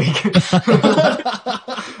playing this week.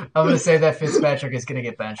 I'm gonna say that Fitzpatrick is gonna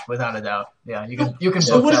get benched without a doubt. Yeah, you can.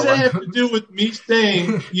 So what does that one. have to do with me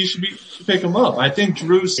saying you should pick him up? I think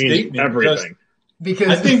Drew's statement everything. Because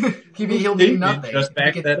I think he'll do nothing. Just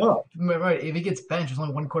back that up. Right. If he gets benched, there's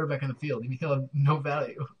only one quarterback on the field. He'll have no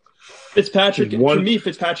value. For me,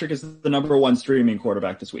 Fitzpatrick is the number 1 streaming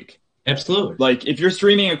quarterback this week. Absolutely. Like, if you're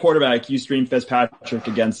streaming a quarterback, you stream Fitzpatrick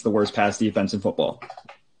against the worst pass defense in football.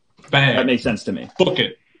 Bang. That makes sense to me. Book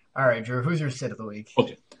it. All right, Drew, who's your sit of the week?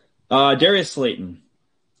 Book it. Darius Slayton.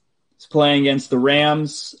 He's playing against the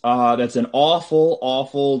Rams. That's an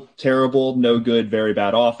awful, terrible, no good, very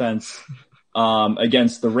bad offense.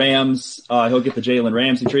 Against the Rams, he'll get the Jalen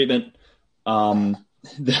Ramsey treatment.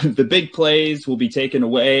 The big plays will be taken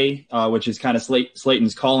away, which is kind of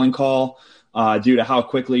Slayton's calling call, due to how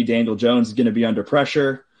quickly Daniel Jones is going to be under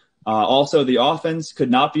pressure. Also, the offense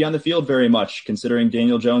could not be on the field very much, considering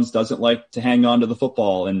Daniel Jones doesn't like to hang on to the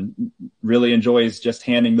football and really enjoys just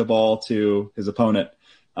handing the ball to his opponent.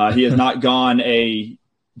 He has not gone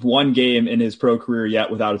one game in his pro career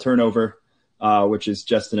yet without a turnover. Which is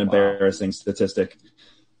just an embarrassing statistic.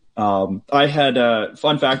 I had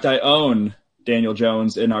fun fact, I own Daniel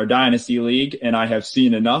Jones in our Dynasty League, and I have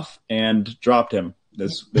seen enough and dropped him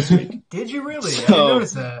this week. Did you really? So, I didn't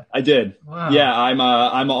notice that. I did. Wow. Yeah, I'm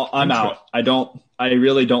out. I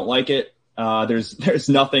really don't like it. There's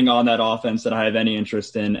nothing on that offense that I have any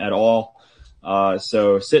interest in at all.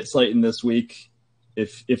 So sit Slayton this week.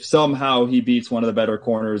 If somehow he beats one of the better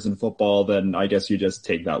corners in football, then I guess you just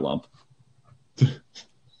take that lump.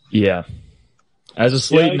 Yeah. As a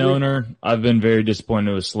Slayton owner, I've been very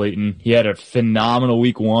disappointed with Slayton. He had a phenomenal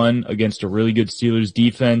week 1 against a really good Steelers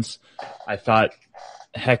defense. I thought,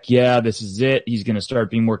 heck yeah, this is it. He's going to start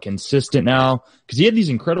being more consistent now. Because he had these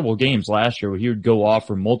incredible games last year where he would go off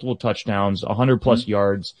for multiple touchdowns, 100-plus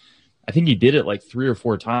yards. I think he did it like 3 or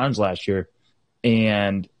 4 times last year.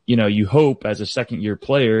 And, you hope as a second-year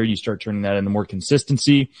player, you start turning that into more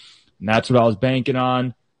consistency. And that's what I was banking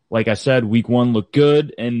on. Like I said, week 1 looked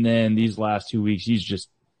good, and then these last 2 weeks,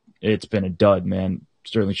 it's been a dud, man.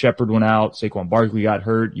 Sterling Shepard went out. Saquon Barkley got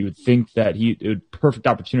hurt. You would think that it would perfect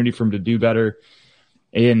opportunity for him to do better,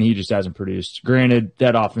 and he just hasn't produced. Granted,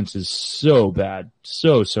 that offense is so bad,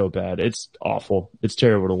 so bad. It's awful. It's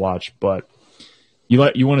terrible to watch, but you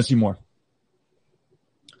want to see more.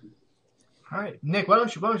 All right, Nick, why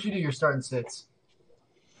don't you do your start and sits?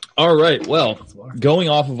 All right. Well, going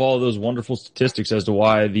off of all of those wonderful statistics as to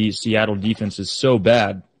why the Seattle defense is so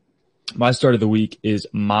bad, my start of the week is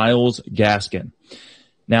Myles Gaskin.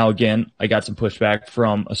 Now, again, I got some pushback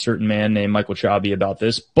from a certain man named Michael Chaubby about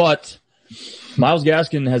this, but Myles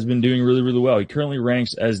Gaskin has been doing really, really well. He currently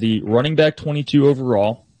ranks as the running back 22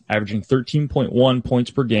 overall, averaging 13.1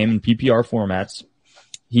 points per game in PPR formats.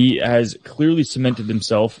 He has clearly cemented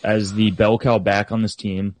himself as the bell cow back on this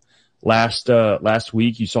team. Last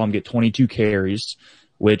week, you saw him get 22 carries,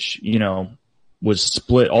 which, was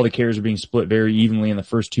split. All the carries are being split very evenly in the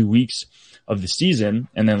first 2 weeks of the season.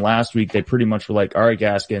 And then last week, they pretty much were like, all right,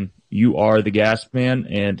 Gaskin, you are the gas man,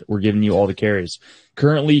 and we're giving you all the carries.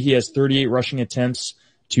 Currently, he has 38 rushing attempts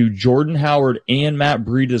to Jordan Howard and Matt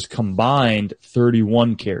Breida's combined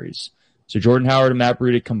 31 carries. So Jordan Howard and Matt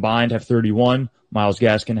Breida combined have 31. Myles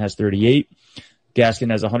Gaskin has 38.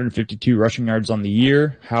 Gaskin has 152 rushing yards on the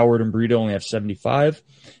year. Howard and Breida only have 75.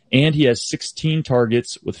 And he has 16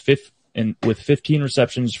 targets with 15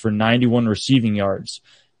 receptions for 91 receiving yards.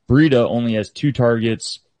 Breida only has 2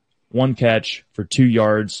 targets, 1 catch for 2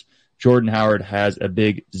 yards. Jordan Howard has a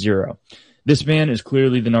big 0. This man is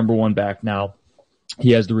clearly the number 1 back now.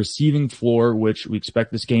 He has the receiving floor, which we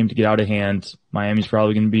expect this game to get out of hand. Miami's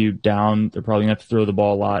probably going to be down. They're probably going to have to throw the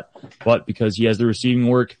ball a lot. But because he has the receiving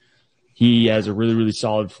work, he has a really, really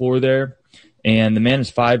solid floor there. And the man is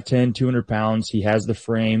 5'10", 200 pounds. He has the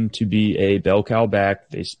frame to be a bell cow back.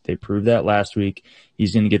 They proved that last week.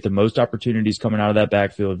 He's going to get the most opportunities coming out of that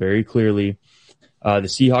backfield very clearly. The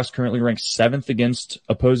Seahawks currently rank 7th against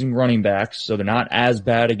opposing running backs, so they're not as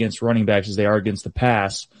bad against running backs as they are against the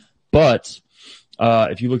pass. But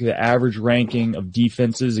if you look at the average ranking of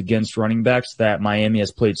defenses against running backs that Miami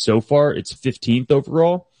has played so far, it's 15th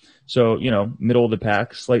overall. So, middle of the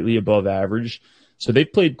pack, slightly above average. So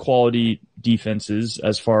they've played quality defenses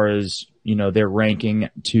as far as, their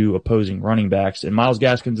ranking to opposing running backs. And Myles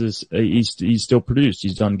Gaskins he's still produced.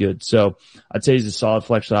 He's done good. So I'd say he's a solid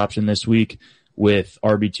flex option this week with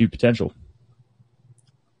RB2 potential.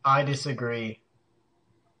 I disagree.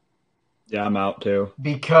 Yeah, I'm out too.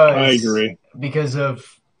 Because I agree. Because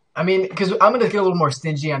I'm going to get a little more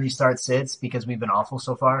stingy on these start sits because we've been awful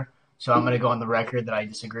so far. So I'm going to go on the record that I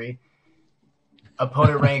disagree.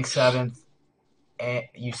 Opponent ranked 7th. And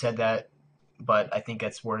you said that, but I think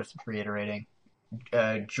that's worth reiterating.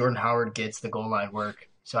 Jordan Howard gets the goal line work.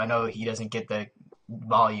 So I know he doesn't get the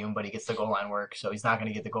volume, but he gets the goal line work. So he's not going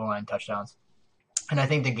to get the goal line touchdowns. And I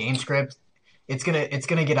think the game script, it's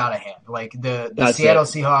gonna get out of hand. Like the Seattle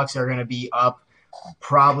Seahawks are gonna be up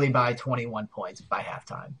probably by 21 points by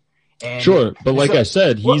halftime. And sure, but like I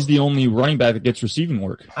said, he's the only running back that gets receiving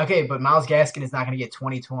work. Okay, but Myles Gaskin is not going to get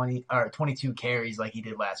 20 or 22 carries like he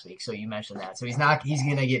did last week. So you mentioned that. So he's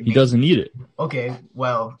going to get. He doesn't need it. Okay,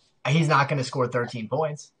 well, he's not going to score 13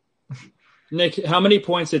 points. Nick, how many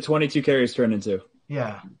points did 22 carries turn into?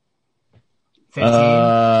 Yeah. 15?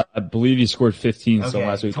 I believe he scored 15 Okay,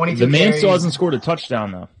 last week. 22 The man carries. still hasn't scored a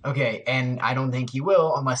touchdown, though. Okay, and I don't think he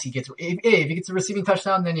will unless he gets. If he gets a receiving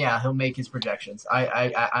touchdown, then yeah, he'll make his projections. I'm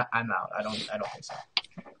out. I don't think so.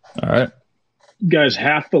 All right. Guys,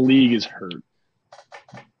 half the league is hurt.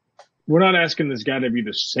 We're not asking this guy to be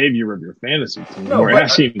the savior of your fantasy team. No, We're but,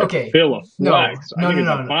 asking him okay. to fill a flex. No, I think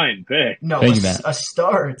no, it's a fine pick. No, Thank you, Matt. a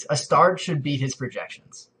start should beat his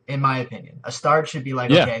projections, in my opinion. A start should be like,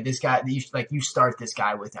 Yeah. okay, this guy, you start this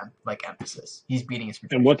guy with emphasis. He's beating his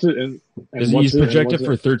projections. And what's it? And He's projected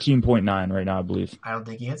for 13.9 right now, I believe. I don't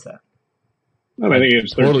think he hits that. I think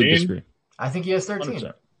it's 13. Totally disagree. I think he has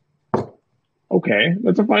 13. 100%. Okay,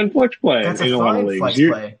 that's a fine flex play. That's in a a lot of fine leagues. flex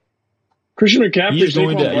play. Christian McCaffrey, He's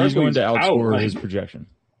going to Barkley's outscore out. his projection.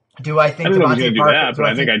 Do I I think don't know if he's Devontae going to do Parker? that, but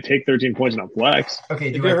I think I'd take 13 points on a flex. Okay,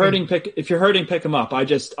 If you're hurting, pick him up.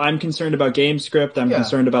 I'm concerned about game script. I'm Yeah.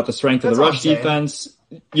 concerned about the strength of That's the all rush I'm saying. defense.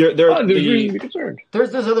 There's reason to be concerned.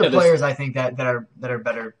 There's other Yeah, this- players I think that are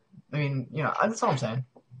better. I mean, that's all I'm saying.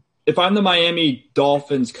 If I'm the Miami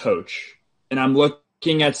Dolphins coach and I'm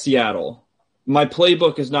looking at Seattle, my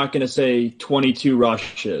playbook is not going to say 22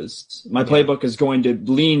 rushes. My playbook is going to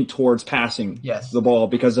lean towards passing the ball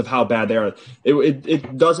because of how bad they are.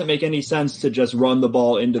 It doesn't make any sense to just run the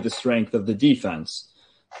ball into the strength of the defense.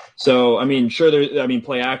 So,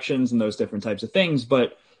 play actions and those different types of things.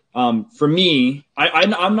 But for me,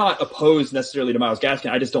 I'm not opposed necessarily to Myles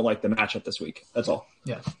Gaskin. I just don't like the matchup this week. That's all.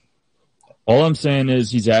 Yeah. All I'm saying is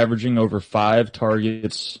he's averaging over 5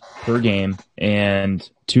 targets per game, and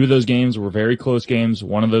 2 of those games were very close games.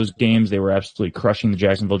 One of those games, they were absolutely crushing the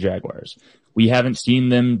Jacksonville Jaguars. We haven't seen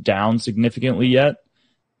them down significantly yet,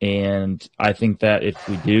 and I think that if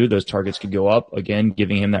we do, those targets could go up, again,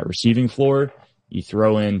 giving him that receiving floor. You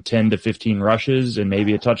throw in 10 to 15 rushes and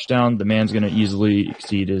maybe a touchdown, the man's going to easily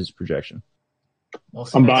exceed his projection. We'll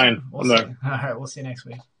see I'm next buying. week. I'm there. All right, we'll see next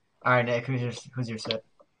week. All right, Nick, who's your sit?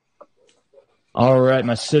 All right,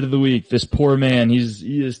 my sit of the week. This poor man,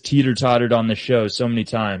 he is teeter-tottered on the show so many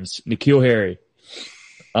times. N'Keal Harry.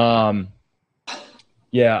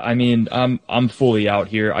 Yeah, I mean, I'm fully out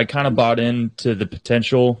here. I kind of bought into the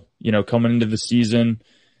potential, coming into the season.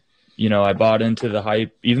 I bought into the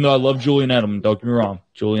hype, even though I love Julian Edelman. Don't get me wrong.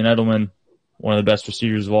 Julian Edelman, one of the best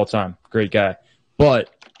receivers of all time. Great guy. But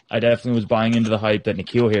I definitely was buying into the hype that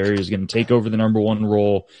N'Keal Harry is going to take over the number 1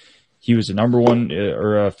 role. He was a number 1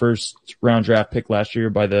 or a first-round draft pick last year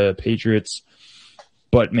by the Patriots.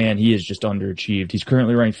 But, man, he is just underachieved. He's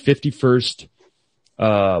currently ranked 51st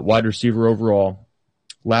wide receiver overall.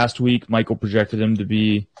 Last week, Michael projected him to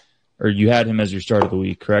be – or you had him as your start of the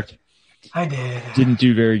week, correct? I did. Didn't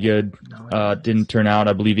do very good. No, Didn't turn out.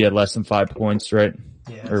 I believe he had less than 5 points, right?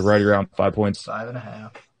 yes. Or right around 5 points.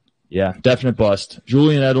 5.5. Yeah, definite bust.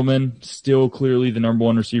 Julian Edelman, still clearly the number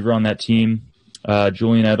one receiver on that team.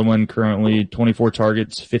 Julian Edelman currently 24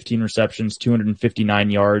 targets, 15 receptions, 259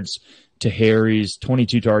 yards to Harry's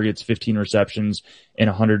 22 targets, 15 receptions, and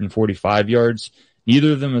 145 yards.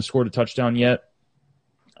 Neither of them have scored a touchdown yet.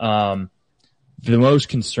 The most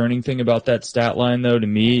concerning thing about that stat line, though, to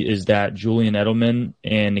me, is that Julian Edelman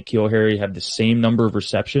and N'Keal Harry have the same number of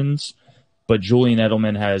receptions, but Julian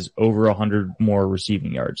Edelman has over 100 more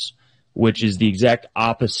receiving yards, which is the exact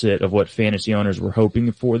opposite of what fantasy owners were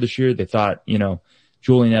hoping for this year. They thought,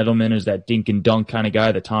 Julian Edelman is that dink and dunk kind of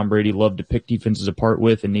guy that Tom Brady loved to pick defenses apart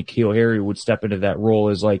with, and N'Keal Harry would step into that role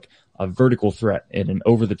as like a vertical threat and an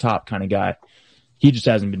over-the-top kind of guy. He just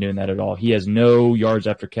hasn't been doing that at all. He has no yards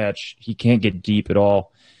after catch. He can't get deep at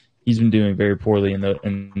all. He's been doing very poorly in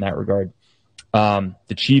that regard.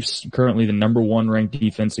 The Chiefs currently the number one ranked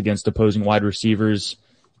defense against opposing wide receivers.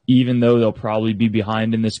 Even though they'll probably be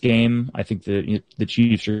behind in this game, I think the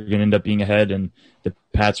Chiefs are going to end up being ahead, and the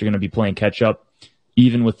Pats are going to be playing catch up.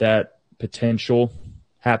 Even with that potential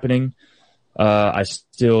happening, I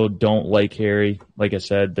still don't like Harry. Like I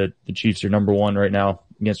said, the Chiefs are number one right now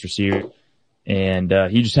against receiver. And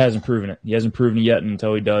he just hasn't proven it. He hasn't proven it yet, and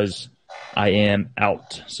until he does, I am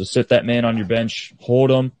out. So sit that man on your bench,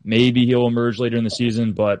 hold him. Maybe he'll emerge later in the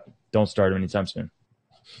season, but don't start him anytime soon.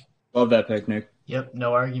 Love that pick, Nick. Yep,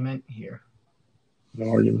 no argument here.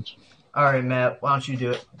 No arguments. All right, Matt, why don't you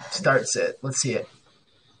do it? Start sit. Let's see it.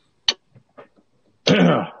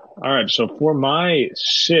 All right, so for my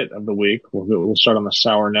sit of the week, we'll start on the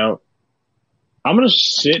sour note. I'm going to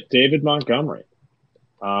sit David Montgomery.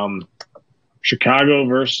 Chicago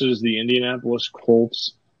versus the Indianapolis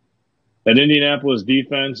Colts. That Indianapolis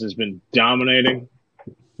defense has been dominating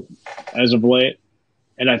as of late.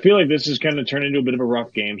 And I feel like this is kind of turned into a bit of a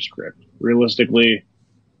rough game script. Realistically,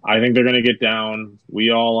 I think they're going to get down.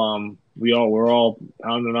 We're all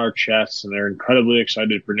pounding our chests, and they're incredibly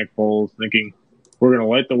excited for Nick Foles, thinking we're going to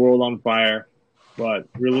light the world on fire. But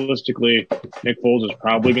realistically, Nick Foles is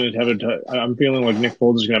probably going to have I'm feeling like Nick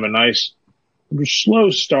Foles is going to have a nice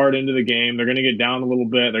slow start into the game. They're going to get down a little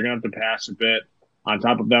bit. They're going to have to pass a bit. On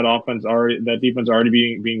top of that, that defense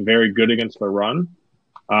already being very good against the run.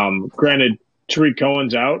 Granted, Tariq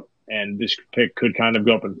Cohen's out, and this pick could kind of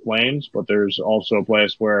go up in flames, but there's also a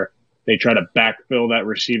place where they try to backfill that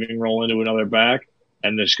receiving role into another back,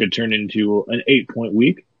 and this could turn into an 8-point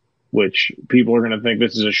week, which people are going to think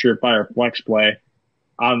this is a surefire flex play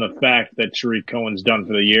on the fact that Tariq Cohen's done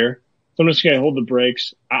for the year. So I'm just going to hold the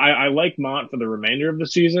brakes. I like Mont for the remainder of the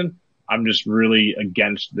season. I'm just really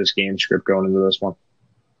against this game script going into this one.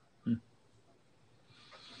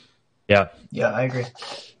 Yeah, I agree.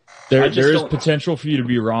 There is potential for you to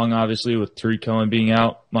be wrong, obviously, with Tariq Cohen being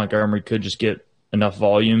out. Montgomery could just get enough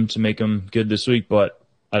volume to make him good this week, but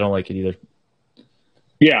I don't like it either.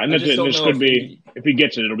 Yeah, and this could be, if he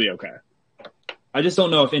gets it, it'll be okay. I just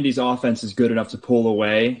don't know if Indy's offense is good enough to pull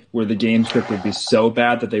away where the game script would be so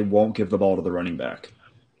bad that they won't give the ball to the running back.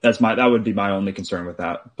 That would be my only concern with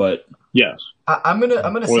that. But yes, I'm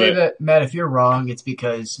gonna say that, Matt. If you're wrong, it's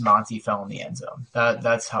because Monty fell in the end zone.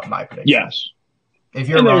 That's how my prediction. Yes. If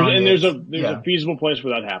you're wrong, there's a feasible place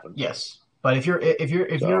where that happens. Yes, but if you're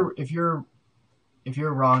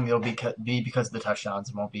wrong, it'll be because of the touchdowns.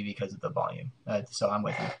 It won't be because of the volume. So I'm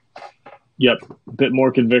with you. Yep, a bit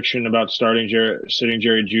more conviction about sitting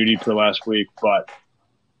Jerry Jeudy for last week, but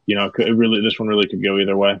this one really could go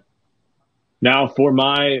either way. Now for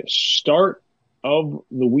my start of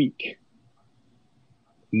the week,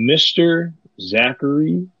 Mr.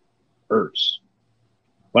 Zachary Ertz.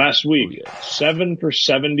 Last week, 7 for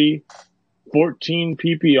 70, 14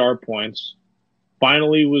 PPR points.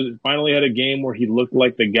 Finally had a game where he looked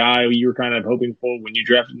like the guy you were kind of hoping for when you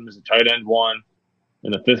drafted him as a tight end one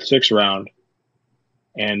in the 5th, 6th round.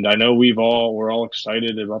 And I know we're all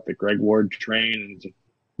excited about the Greg Ward train, and it's a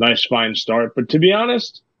nice fine start. But to be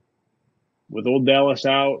honest, with old Dallas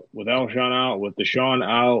out, with Alshon out, with Deshaun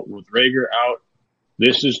out, with Rager out,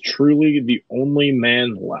 this is truly the only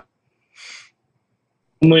man left.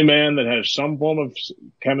 Only man that has some form of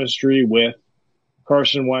chemistry with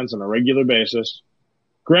Carson Wentz on a regular basis.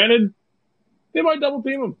 Granted, they might double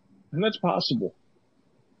team him, and that's possible.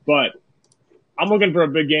 But I'm looking for a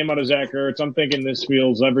big game out of Zach Ertz. I'm thinking this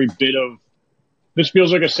feels like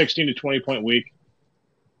a 16 to 20 point week.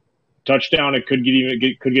 Touchdown, it could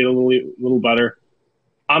get a little better.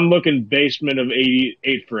 I'm looking basement of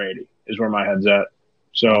 8 for 80 is where my head's at.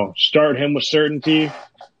 So start him with certainty.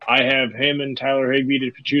 I have him and Tyler Higbee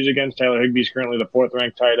to choose against. Tyler Higbee is currently the 4th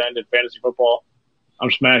ranked tight end in fantasy football.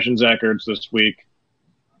 I'm smashing Zach Ertz this week.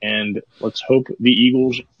 And let's hope the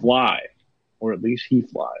Eagles fly, or at least he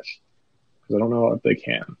flies, because I don't know if they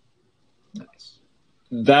can. Nice.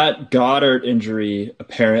 That Goddard injury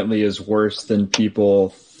apparently is worse than people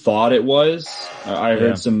thought it was. I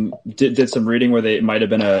heard did some reading where it might have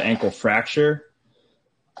been an ankle fracture,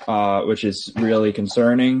 which is really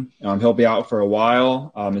concerning. He'll be out for a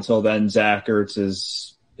while. Until then, Zach Ertz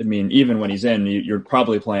is, even when he's in, you're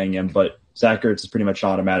probably playing him, but Zach Ertz is pretty much an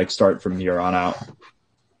automatic start from here on out.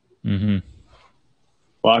 Mm-hmm.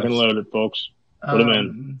 Lock and load it, folks. Put him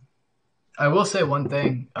in. I will say one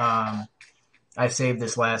thing. I saved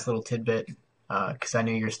this last little tidbit because I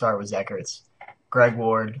knew your start was Zach Ertz. Greg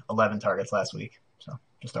Ward, 11 targets last week. So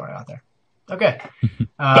just throwing it out there. Okay.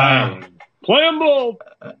 Bang. Play them both.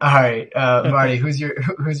 All right, Marty, who's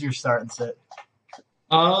your start and sit?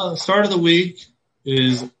 Start of the week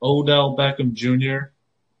is Odell Beckham Jr.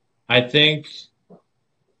 I think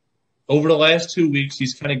over the last 2 weeks,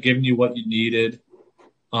 he's kind of given you what you needed.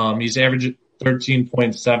 He's averaged 13.7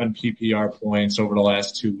 PPR points over the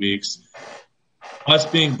last 2 weeks. Us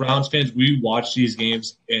being Browns fans, we watch these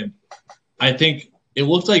games, and I think it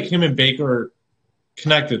looked like him and Baker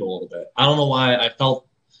connected a little bit. I don't know why. I felt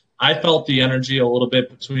the energy a little bit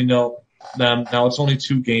between them. Now it's only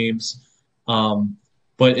 2 games,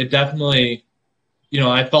 but it definitely,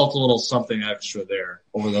 I felt a little something extra there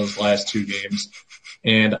over those last 2 games.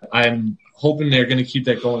 And I'm hoping they're going to keep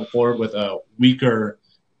that going forward with a weaker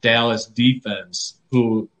Dallas defense,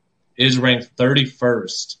 who is ranked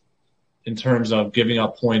 31st in terms of giving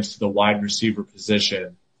up points to the wide receiver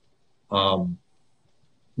position,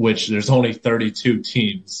 which there's only 32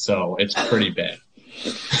 teams, so it's pretty bad.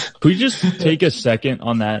 Could we just take a second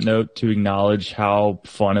on that note to acknowledge how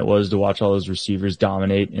fun it was to watch all those receivers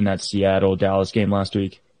dominate in that Seattle-Dallas game last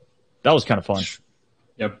week? That was kind of fun.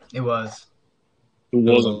 Yep. It was. It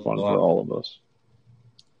wasn't fun for all of us.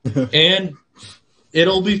 And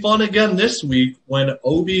it'll be fun again this week when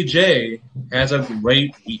OBJ has a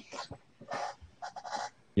great week.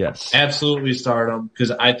 Yes. Absolutely start him, because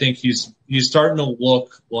I think he's starting to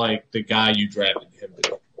look like the guy you drafted him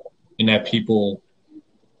to be, and that people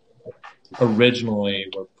originally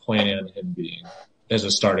were planning on him being as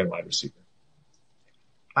a starting wide receiver.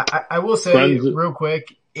 I will say real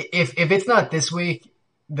quick, if it's not this week,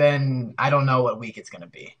 then I don't know what week it's going to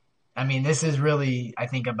be. This is really, I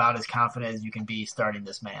think, about as confident as you can be starting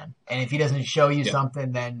this man. And if he doesn't show you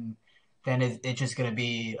something, then it's just going to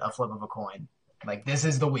be a flip of a coin. Like, this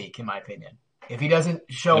is the week, in my opinion. If he doesn't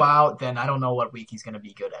show out, then I don't know what week he's going to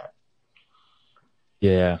be good at.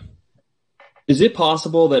 Yeah. Is it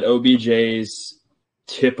possible that OBJ's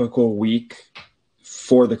typical week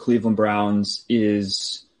for the Cleveland Browns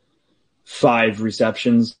is 5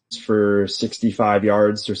 receptions for 65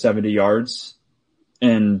 yards or 70 yards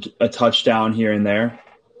and a touchdown here and there?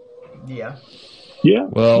 Yeah. Yeah.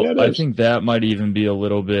 Well, yeah, I think that might even be a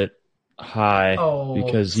little bit high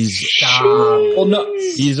because he's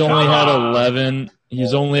only had 11.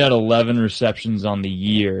 He's only had 11 receptions on the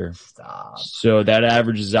year. Stop. So that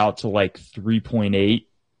averages out to like 3.8.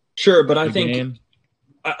 Sure, but I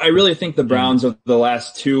really think the Browns of the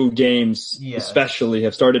last 2 games especially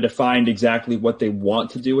have started to find exactly what they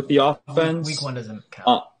want to do with the offense. Week 1 doesn't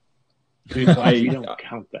count. We don't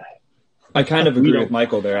count that. I kind of agree with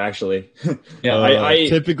Michael there, actually. Yeah,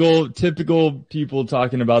 typical people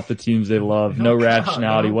talking about the teams they love. No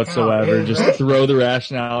rationality whatsoever. Just throw the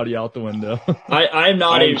rationality out the window. I'm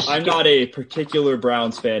not a particular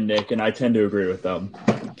Browns fan, Nick, and I tend to agree with them.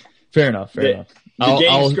 Fair enough. The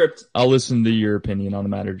game script. I'll listen to your opinion on the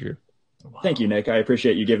matter, Drew. Thank you, Nick. I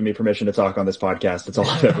appreciate you giving me permission to talk on this podcast. That's all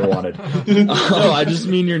I've ever wanted. No, I just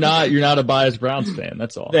mean you're not a biased Browns fan.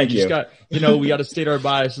 That's all. Thank you. We got to state our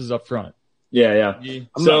biases up front. Yeah. I'm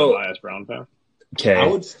not a biased Brown fan. Okay.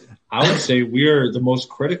 I would say we're the most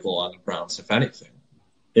critical on the Browns, if anything.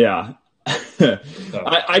 Yeah. I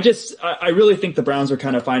really think the Browns are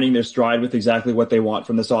kind of finding their stride with exactly what they want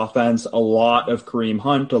from this offense. A lot of Kareem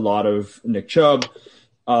Hunt, a lot of Nick Chubb,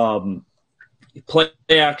 play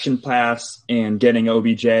action pass, and getting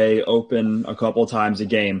OBJ open a couple times a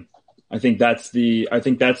game. I think that's the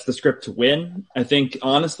script to win. I think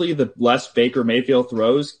honestly, the less Baker Mayfield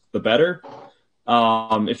throws, the better.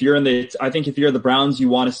 If you're the Browns, you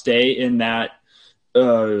want to stay in that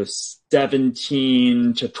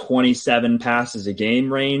 17 to 27 passes a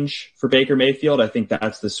game range for Baker Mayfield. I think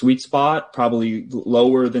that's the sweet spot. Probably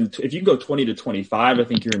lower than if you can go 20 to 25. I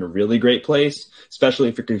think you're in a really great place, especially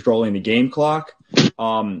if you're controlling the game clock.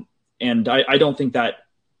 And I don't think that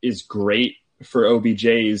is great for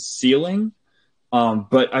OBJ's ceiling.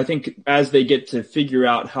 But I think as they get to figure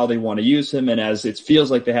out how they want to use him, and as it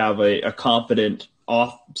feels like they have a confident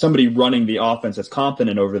somebody running the offense that's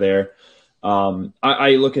confident over there,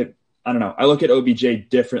 I look at OBJ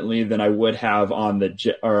differently than I would have on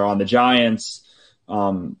the Giants.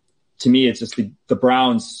 To me, it's just the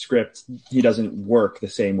Browns script. He doesn't work the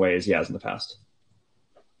same way as he has in the past.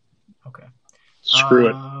 Okay. Screw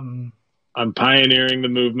it. I'm pioneering the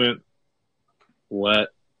movement. Let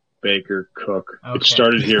Baker cook. Okay. It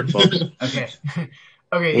started here, folks. Okay.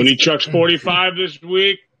 Okay. When he chucks 45 this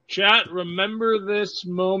week, chat, remember this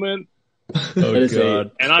moment. That is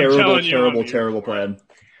a And I'm telling you, terrible plan.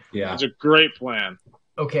 Yeah. It's a great plan.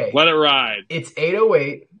 Okay. Let it ride. It's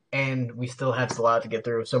 8:08, and we still have a lot to get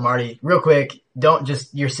through. So, Marty, real quick, don't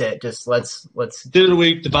just you're sit. Just let's. Did of the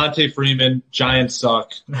week, Devontae Freeman, Giants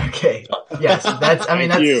suck. Okay. Yes,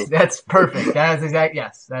 that's perfect. That's exact.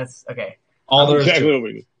 Yes, that's okay. All there is Exactly to what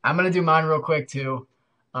we need. I'm gonna do mine real quick too.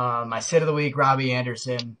 My sit of the week, Robbie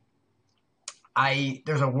Anderson.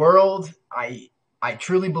 There's a world I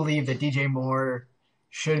truly believe that DJ Moore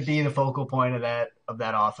should be the focal point of that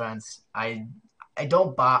offense. I'm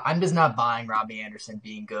just not buying Robbie Anderson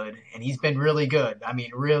being good, and he's been really good. I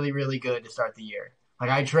mean, really, really good to start the year. Like,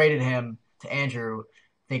 I traded him to Andrew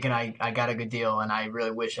thinking I got a good deal, and I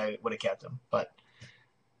really wish I would have kept him. But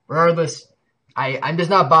regardless, I'm just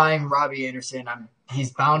not buying Robbie Anderson.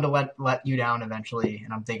 He's bound to let you down eventually,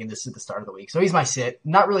 and I'm thinking this is the start of the week. So he's my sit.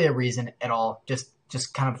 Not really a reason at all. Just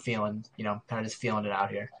kind of feeling, just feeling it out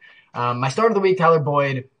here. My start of the week, Tyler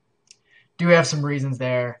Boyd. Do have some reasons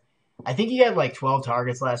there. I think he had like 12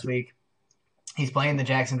 targets last week. He's playing the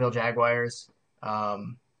Jacksonville Jaguars,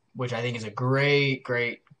 which I think is a great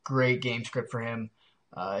game script for him.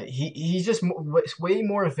 He's just way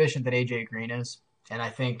more efficient than AJ Green is, and I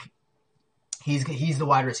think he's the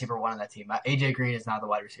wide receiver one on that team. AJ Green is not the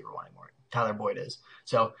wide receiver one anymore. Tyler Boyd is.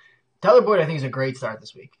 So Tyler Boyd, I think, is a great start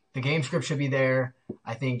this week. The game script should be there.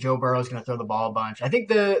 I think Joe Burrow is going to throw the ball a bunch. I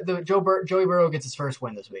think Joey Burrow gets his first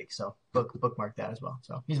win this week, so bookmark that as well.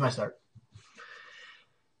 So he's my start.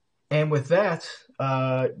 And with that,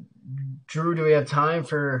 Drew, do we have time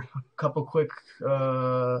for a couple quick?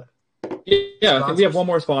 Yeah, I think we have one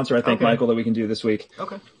more sponsor. I think, okay, Michael, that we can do this week.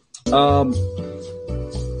 Okay.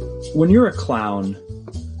 When you're a clown,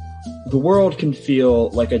 the world can feel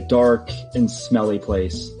like a dark and smelly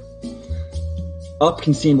place. Up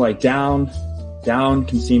can seem like down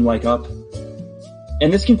can seem like up.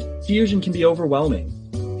 And this confusion can be overwhelming,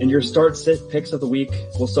 and your start-sit picks of the week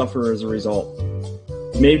will suffer as a result.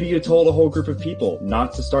 Maybe you told a whole group of people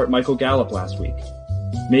not to start Michael Gallup last week.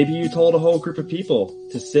 Maybe you told a whole group of people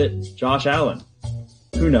to sit Josh Allen.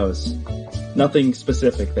 Who knows? Nothing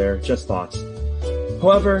specific there, just thoughts.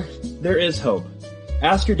 However, there is hope.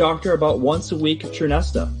 Ask your doctor about once a week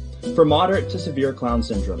Trunesta for moderate to severe clown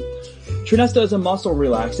syndrome. Trunesta is a muscle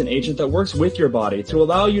relaxant agent that works with your body to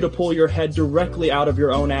allow you to pull your head directly out of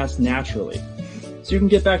your own ass naturally, so you can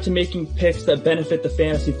get back to making picks that benefit the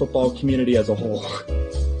fantasy football community as a whole.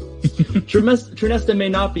 Trunesta may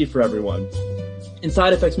not be for everyone, and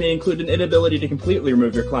side effects may include an inability to completely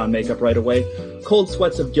remove your clown makeup right away, cold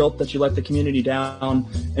sweats of guilt that you let the community down,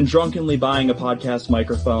 and drunkenly buying a podcast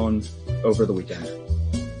microphone over the weekend.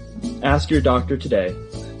 Ask your doctor today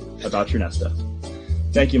about Trunesta.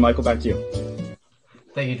 Thank you, Michael. Back to you.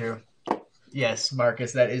 Thank you, Drew. Yes,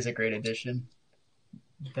 Marcus, that is a great addition.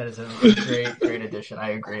 That is a great addition. I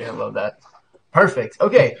agree. I love that. Perfect.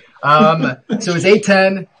 Okay. So it's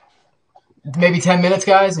 8:10. Maybe 10 minutes,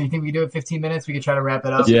 guys. And you think we can do it 15 minutes? We could try to wrap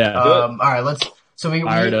it up. Yeah. All right. So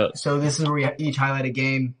this is where we each highlight a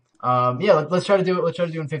game. Let's try to do it. Let's try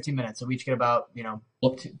to do it in 15 minutes. So we each get about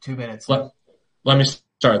 2 minutes. Let me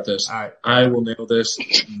start this. All right. I will nail this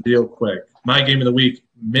real quick. My game of the week,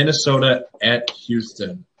 Minnesota at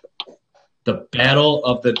Houston. The battle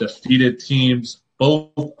of the defeated teams,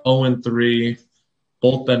 both 0-3,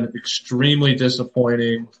 both been extremely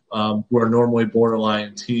disappointing. Who are normally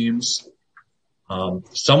borderline teams.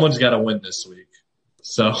 Someone's got to win this week.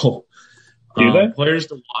 So, do they? Players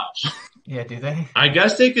to watch. Yeah, do they? I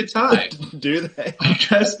guess they could tie. Do they? I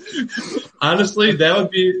guess, honestly, that would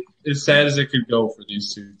be as sad as it could go for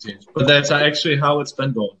these two teams. But that's actually how it's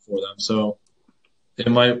been going for them. So it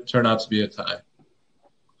might turn out to be a tie.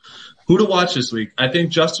 Who to watch this week? I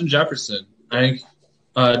think Justin Jefferson. I think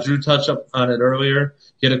Drew touched up on it earlier.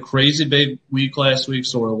 He had a crazy big week last week,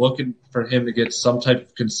 so we're looking for him to get some type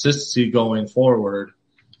of consistency going forward.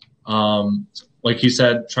 Like he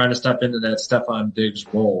said, trying to step into that Stephon Diggs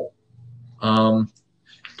role.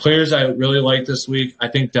 Players I really like this week, I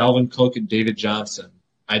think Dalvin Cook and David Johnson.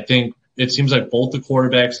 I think it seems like both the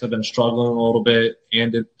quarterbacks have been struggling a little bit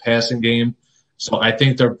and in passing game. So I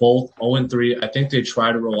think they're both 0-3. I think they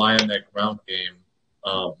try to rely on that ground game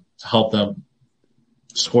to help them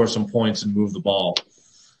score some points and move the ball.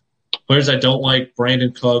 Players I don't like,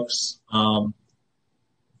 Brandon Cooks.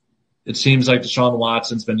 It seems like Deshaun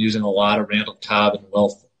Watson's been using a lot of Randall Cobb and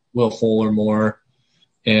Will Fuller more.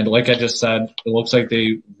 And like I just said, it looks like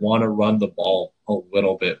they want to run the ball a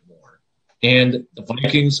little bit more. And the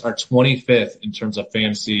Vikings are 25th in terms of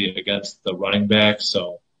fantasy against the running back.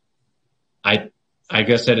 So I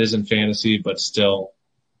guess that is in fantasy, but still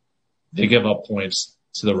they give up points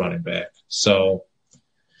to the running back. So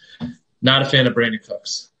not a fan of Brandon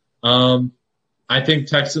Cooks. I think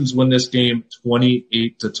Texans win this game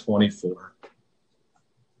 28-24.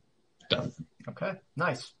 Done. Okay,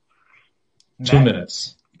 nice. 2 Matt,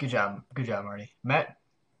 minutes. Good job, Marty. Matt,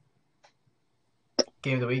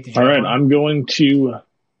 game of the week. All right, I'm going to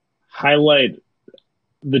highlight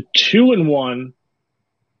the 2-1.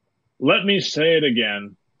 Let me say it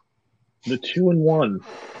again. The 2-1.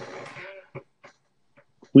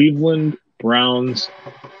 Cleveland Browns.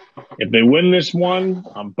 If they win this one,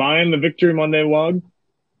 I'm buying the Victory Monday mug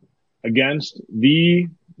against the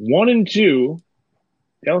 1-2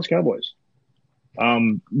 Dallas Cowboys.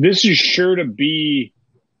 This is sure to be,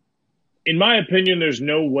 in my opinion, there's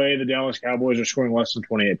no way the Dallas Cowboys are scoring less than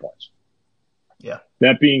 28 points. Yeah.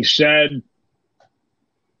 That being said,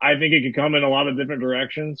 I think it could come in a lot of different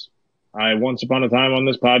directions. I once upon a time on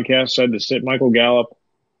this podcast said to sit Michael Gallup,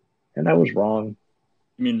 and I was wrong.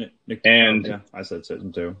 I mean, Nick, and yeah, I said sit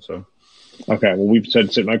him too. So okay, well, we've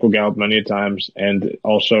said sit Michael Gallup many a times, and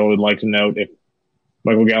also would like to note if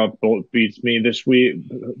Michael Gallup beat me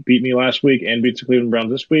last week, and beats the Cleveland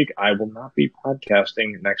Browns this week, I will not be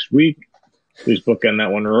podcasting next week. Please bookend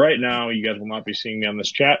that one right now. You guys will not be seeing me on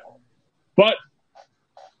this chat, but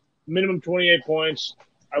minimum 28 points.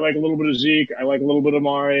 I like a little bit of Zeke. I like a little bit of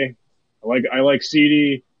Mari. I like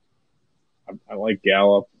CD. I like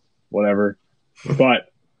Gallup. Whatever, but.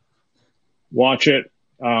 Watch it.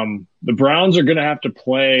 The Browns are going to have to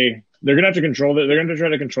play. They're going to have to control it. They're going to try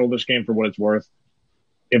to control this game for what it's worth.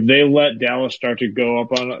 If they let Dallas start to go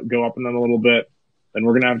up on them a little bit, then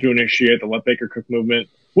we're going to have to initiate the let Baker cook movement,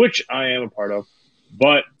 which I am a part of.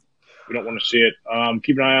 But we don't want to see it.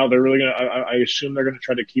 Keep an eye out. They're really going to. I assume they're going to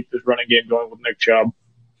try to keep this running game going with Nick Chubb.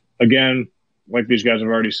 Again, like these guys have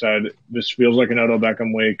already said, this feels like an Odell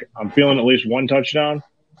Beckham week. I'm feeling at least one touchdown.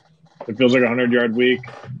 It feels like a 100-yard week.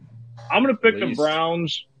 I'm going to pick the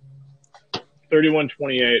Browns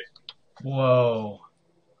 31-28. Whoa.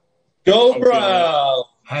 Go Browns!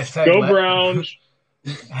 Go Browns.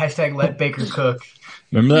 Hashtag let Baker cook.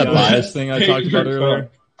 Remember that bias thing I talked about earlier?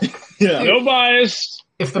 yeah, No bias.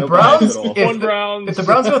 If the Browns, bias if the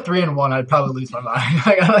Browns go 3-1, I'd probably lose my mind.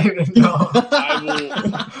 Like, I don't even know.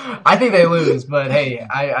 I think they lose, but hey,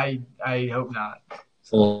 I hope not.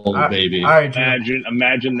 Oh, baby. All right, Drew.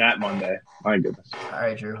 Imagine that Monday. My goodness. All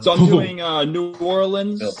right, Drew. So I'm doing New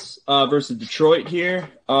Orleans versus Detroit here.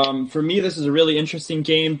 For me, this is a really interesting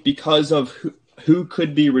game because of who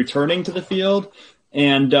could be returning to the field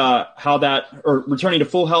and how that, or returning to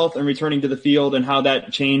full health and returning to the field, and how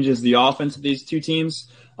that changes the offense of these two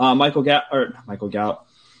teams. Kenny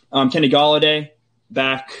Golladay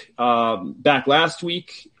back last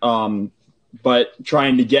week, but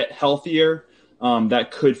trying to get healthier. That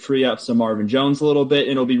could free up some Marvin Jones a little bit.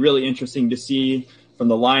 And it'll be really interesting to see from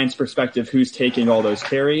the Lions' perspective who's taking all those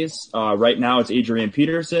carries. Right now it's Adrian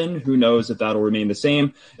Peterson. Who knows if that'll remain the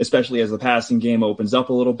same, especially as the passing game opens up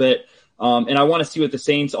a little bit. And I want to see what the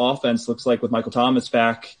Saints' offense looks like with Michael Thomas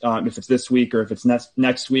back, if it's this week or if it's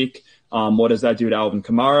next week. What does that do to Alvin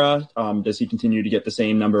Kamara? Does he continue to get the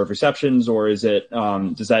same number of receptions, or is it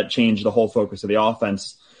does that change the whole focus of the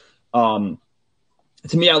offense?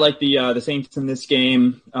 To me, I like the Saints in this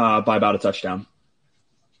game by about a touchdown.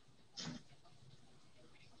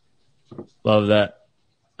 Love that.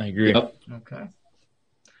 I agree. Yep. Okay.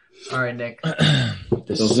 All right, Nick.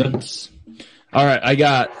 The Saints. All right, I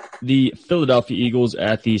got the Philadelphia Eagles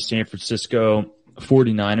at the San Francisco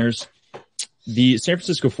 49ers. The San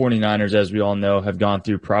Francisco 49ers, as we all know, have gone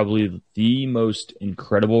through probably the most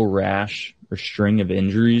incredible rash or string of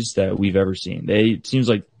injuries that we've ever seen. It seems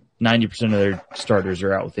like 90% of their starters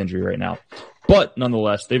are out with injury right now. But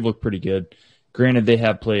nonetheless, they've looked pretty good. Granted, they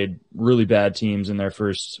have played really bad teams in their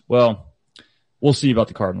first, well, we'll see about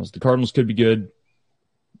the Cardinals. The Cardinals could be good.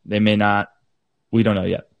 They may not. We don't know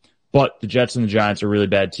yet. But the Jets and the Giants are really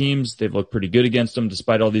bad teams. They've looked pretty good against them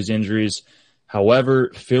despite all these injuries.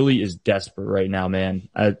 However, Philly is desperate right now, man.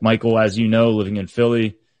 Michael, as you know, living in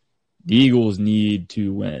Philly, the Eagles need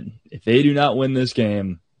to win. If they do not win this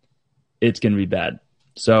game, it's going to be bad.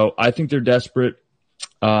 So I think they're desperate.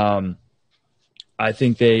 I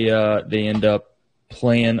think they end up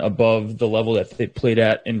playing above the level that they played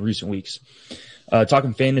at in recent weeks.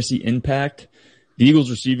 Talking fantasy impact, the Eagles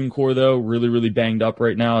receiving core, though, really, really banged up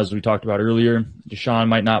right now, as we talked about earlier. Deshaun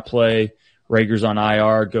might not play. Rager's on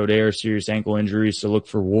IR. Goddard, serious ankle injury. So look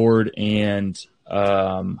for Ward and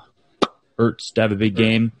Ertz to have a big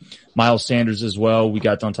game. Miles Sanders as well. We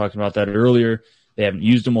got done talking about that earlier. They haven't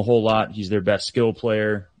used him a whole lot. He's their best skill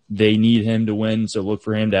player. They need him to win, so look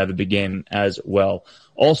for him to have a big game as well.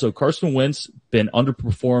 Also, Carson Wentz been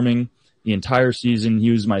underperforming the entire season.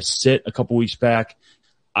 He was my sit a couple weeks back.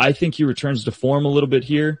 I think he returns to form a little bit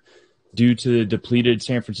here due to the depleted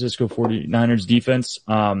San Francisco 49ers defense.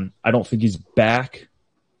 I don't think he's back,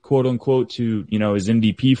 quote unquote, to his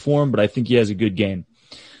MVP form, but I think he has a good game.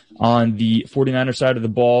 On the 49er side of the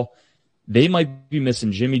ball, they might be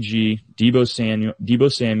missing Jimmy G, Deebo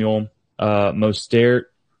Samuel, Mostert,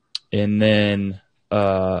 and then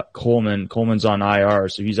Coleman. Coleman's on IR,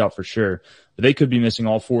 so he's out for sure. But they could be missing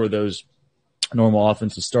all four of those normal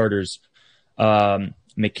offensive starters.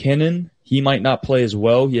 McKinnon, he might not play as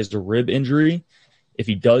well. He has a rib injury. If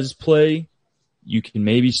he does play, you can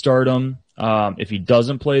maybe start him. If he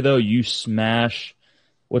doesn't play, though, you smash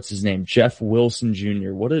 – what's his name? Jeff Wilson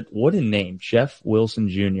Jr. What a name. Jeff Wilson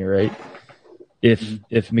Jr., right? If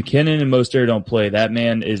McKinnon and Mostert don't play, that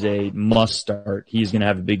man is a must start. He's going to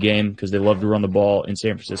have a big game because they love to run the ball in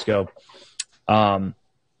San Francisco.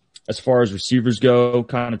 As far as receivers go,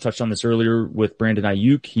 kind of touched on this earlier with Brandon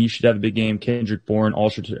Ayuk. He should have a big game. Kendrick Bourne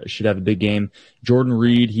also should have a big game. Jordan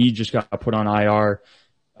Reed, he just got put on IR.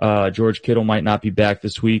 George Kittle might not be back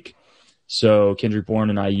this week. So Kendrick Bourne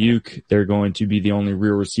and Ayuk, they're going to be the only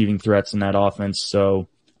real receiving threats in that offense. So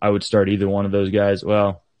I would start either one of those guys.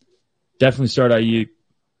 Well, definitely start Ayuk.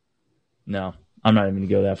 No, I'm not even going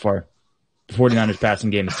to go that far. The 49ers passing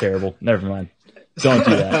game is terrible. Never mind. Don't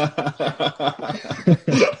do that.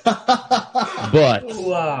 But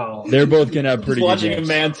wow, they're both going to have pretty good watching games. a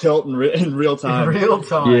man tilt in real time. In real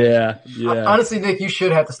time. Yeah. Honestly, Nick, you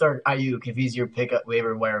should have to start Ayuk if he's your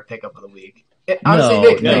waiver wire pickup of the week.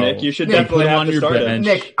 Honestly, Nick, you should definitely have to start him.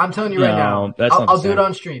 Nick, I'm telling you right now, I'll do it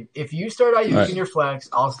on stream. If you start Ayuk in your flex,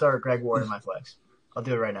 I'll start Greg Ward in my flex. I'll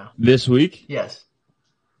do it right now. This week? Yes.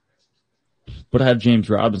 But I have James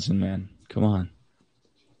Robinson, man. Come on.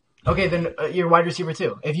 Okay, then you're wide receiver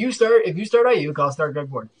too. If you start Ayuk, I'll start Greg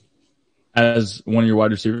Ward as one of your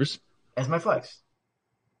wide receivers. As my flex.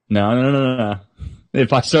 No.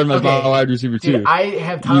 If I start my wide receiver too, dude, I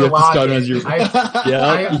have Tyler Lockett. As your...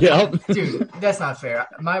 Yep. Dude, that's not fair.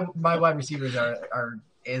 My wide receivers are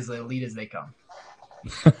as elite as they come.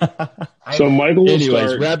 So Michael will anyways,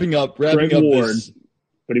 start wrapping up Ward, this.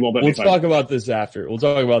 But he won't bet Let's talk about this after.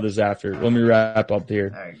 Let me wrap up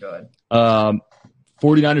here. All right, go ahead.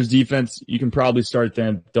 49ers defense, you can probably start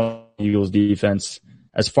them. Don't Eagles defense.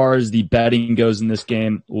 As far as the betting goes in this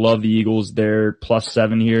game, love the Eagles. They're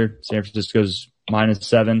 +7 here. San Francisco's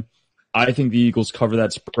 -7. I think the Eagles cover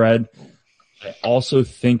that spread. I also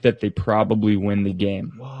think that they probably win the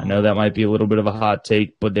game. Whoa. I know that might be a little bit of a hot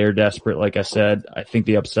take, but they're desperate, like I said. I think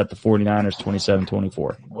they upset the 49ers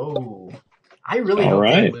 27-24. Whoa. I really hope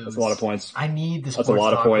they lose. That's a lot of points. I need the sports That's a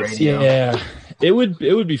lot of points. Radio. Yeah. It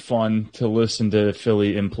would be fun to listen to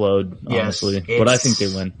Philly implode, honestly. But I think they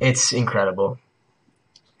win. It's incredible.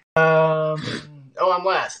 I'm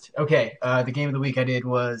last. Okay. The game of the week I did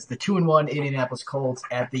was the 2-1 Indianapolis Colts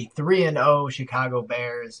at the 3-0 Chicago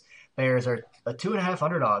Bears. Bears are a 2.5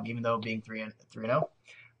 underdog, even though being 3-0.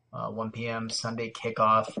 1 p.m. Sunday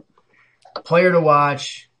kickoff. Player to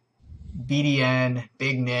watch, BDN,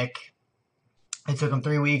 Big Nick. It took him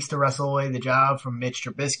 3 weeks to wrestle away the job from Mitch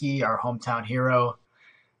Trubisky, our hometown hero.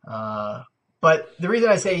 But the reason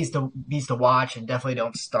I say he's to watch and definitely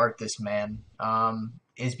don't start this man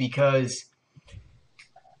is because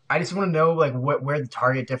I just want to know where the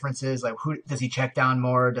target difference is. Like, who does he check down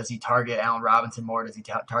more? Does he target Allen Robinson more? Does he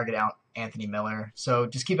target Anthony Miller? So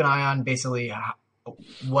just keep an eye on basically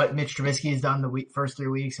what Mitch Trubisky has done the first 3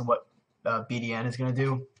 weeks and what BDN is going to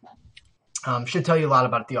do. Should tell you a lot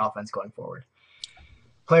about the offense going forward.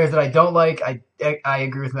 Players that I don't like, I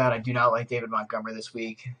agree with Matt. I do not like David Montgomery this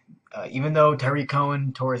week. Even though Tyreek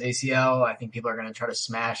Cohen tore his ACL, I think people are going to try to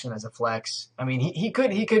smash him as a flex. I mean, he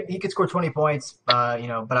could score 20 points,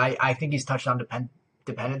 but I think he's touchdown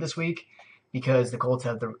dependent this week because the Colts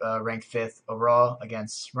have the ranked 5th overall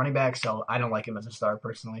against running back, so I don't like him as a start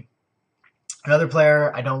personally. Another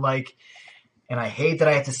player I don't like, and I hate that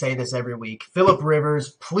I have to say this every week, Phillip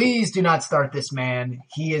Rivers. Please do not start this man.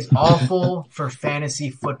 He is awful for fantasy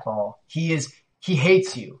football. He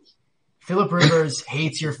hates you. Phillip Rivers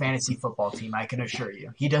hates your fantasy football team, I can assure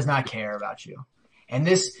you. He does not care about you. And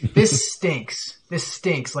this stinks. This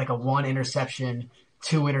stinks like a 1 interception,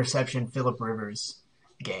 2 interception Phillip Rivers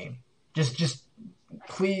game. Just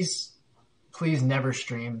please never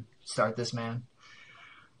start this man.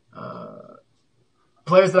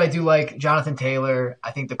 Players that I do like, Jonathan Taylor.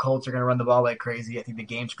 I think the Colts are going to run the ball like crazy. I think the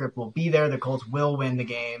game script will be there. The Colts will win the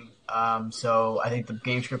game. So I think the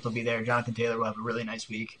game script will be there. Jonathan Taylor will have a really nice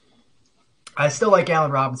week. I still like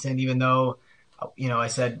Allen Robinson, even though, I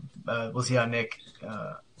said we'll see how Nick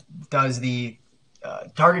does the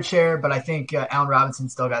target share. But I think Allen Robinson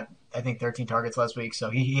still got, 13 targets last week. So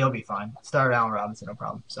he'll be fine. Start Allen Robinson, no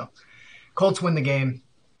problem. So Colts win the game.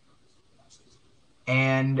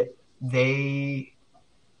 And they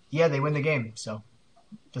win the game. So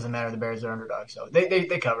it doesn't matter. The Bears are underdogs. So they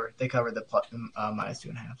cover. They cover the minus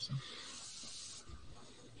 2.5. So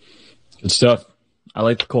Good stuff. I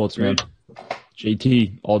like the Colts, man.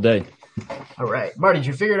 JT all day. All right, Marty, did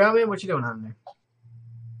you figure it out, man? What you doing on there?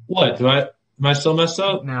 What? Am I still messed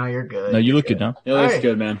up? No, you're good. No, you look good now. It looks right.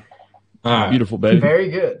 good, man. All right. Beautiful, baby. Very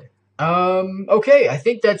good. Okay, I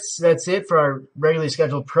think that's it for our regularly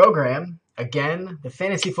scheduled program. Again, the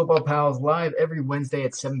Fantasy Football Pals live every Wednesday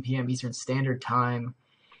at 7 p.m. Eastern Standard Time.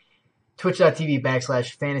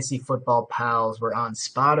 Twitch.tv/Fantasy Football Pals. We're on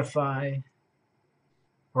Spotify.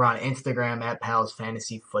 We're on Instagram at Pals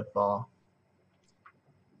Fantasy Football.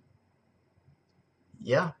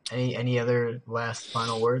 Yeah. Any other last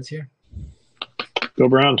final words here? Go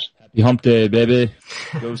Browns. Happy hump day, baby.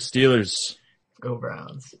 Go Steelers. Go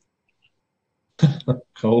Browns.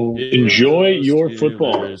 Cool. Enjoy your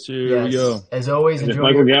football. Here we go. As always, And if enjoy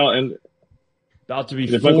Michael your... Gallup About to be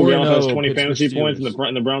if Michael Gallup has 4-0 20 Pittsburgh fantasy points and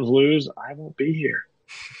Steelers. the Browns lose, I won't be here.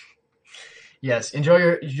 Yes,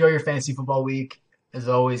 enjoy your fantasy football week. As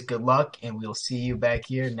always, good luck, and we'll see you back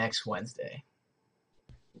here next Wednesday.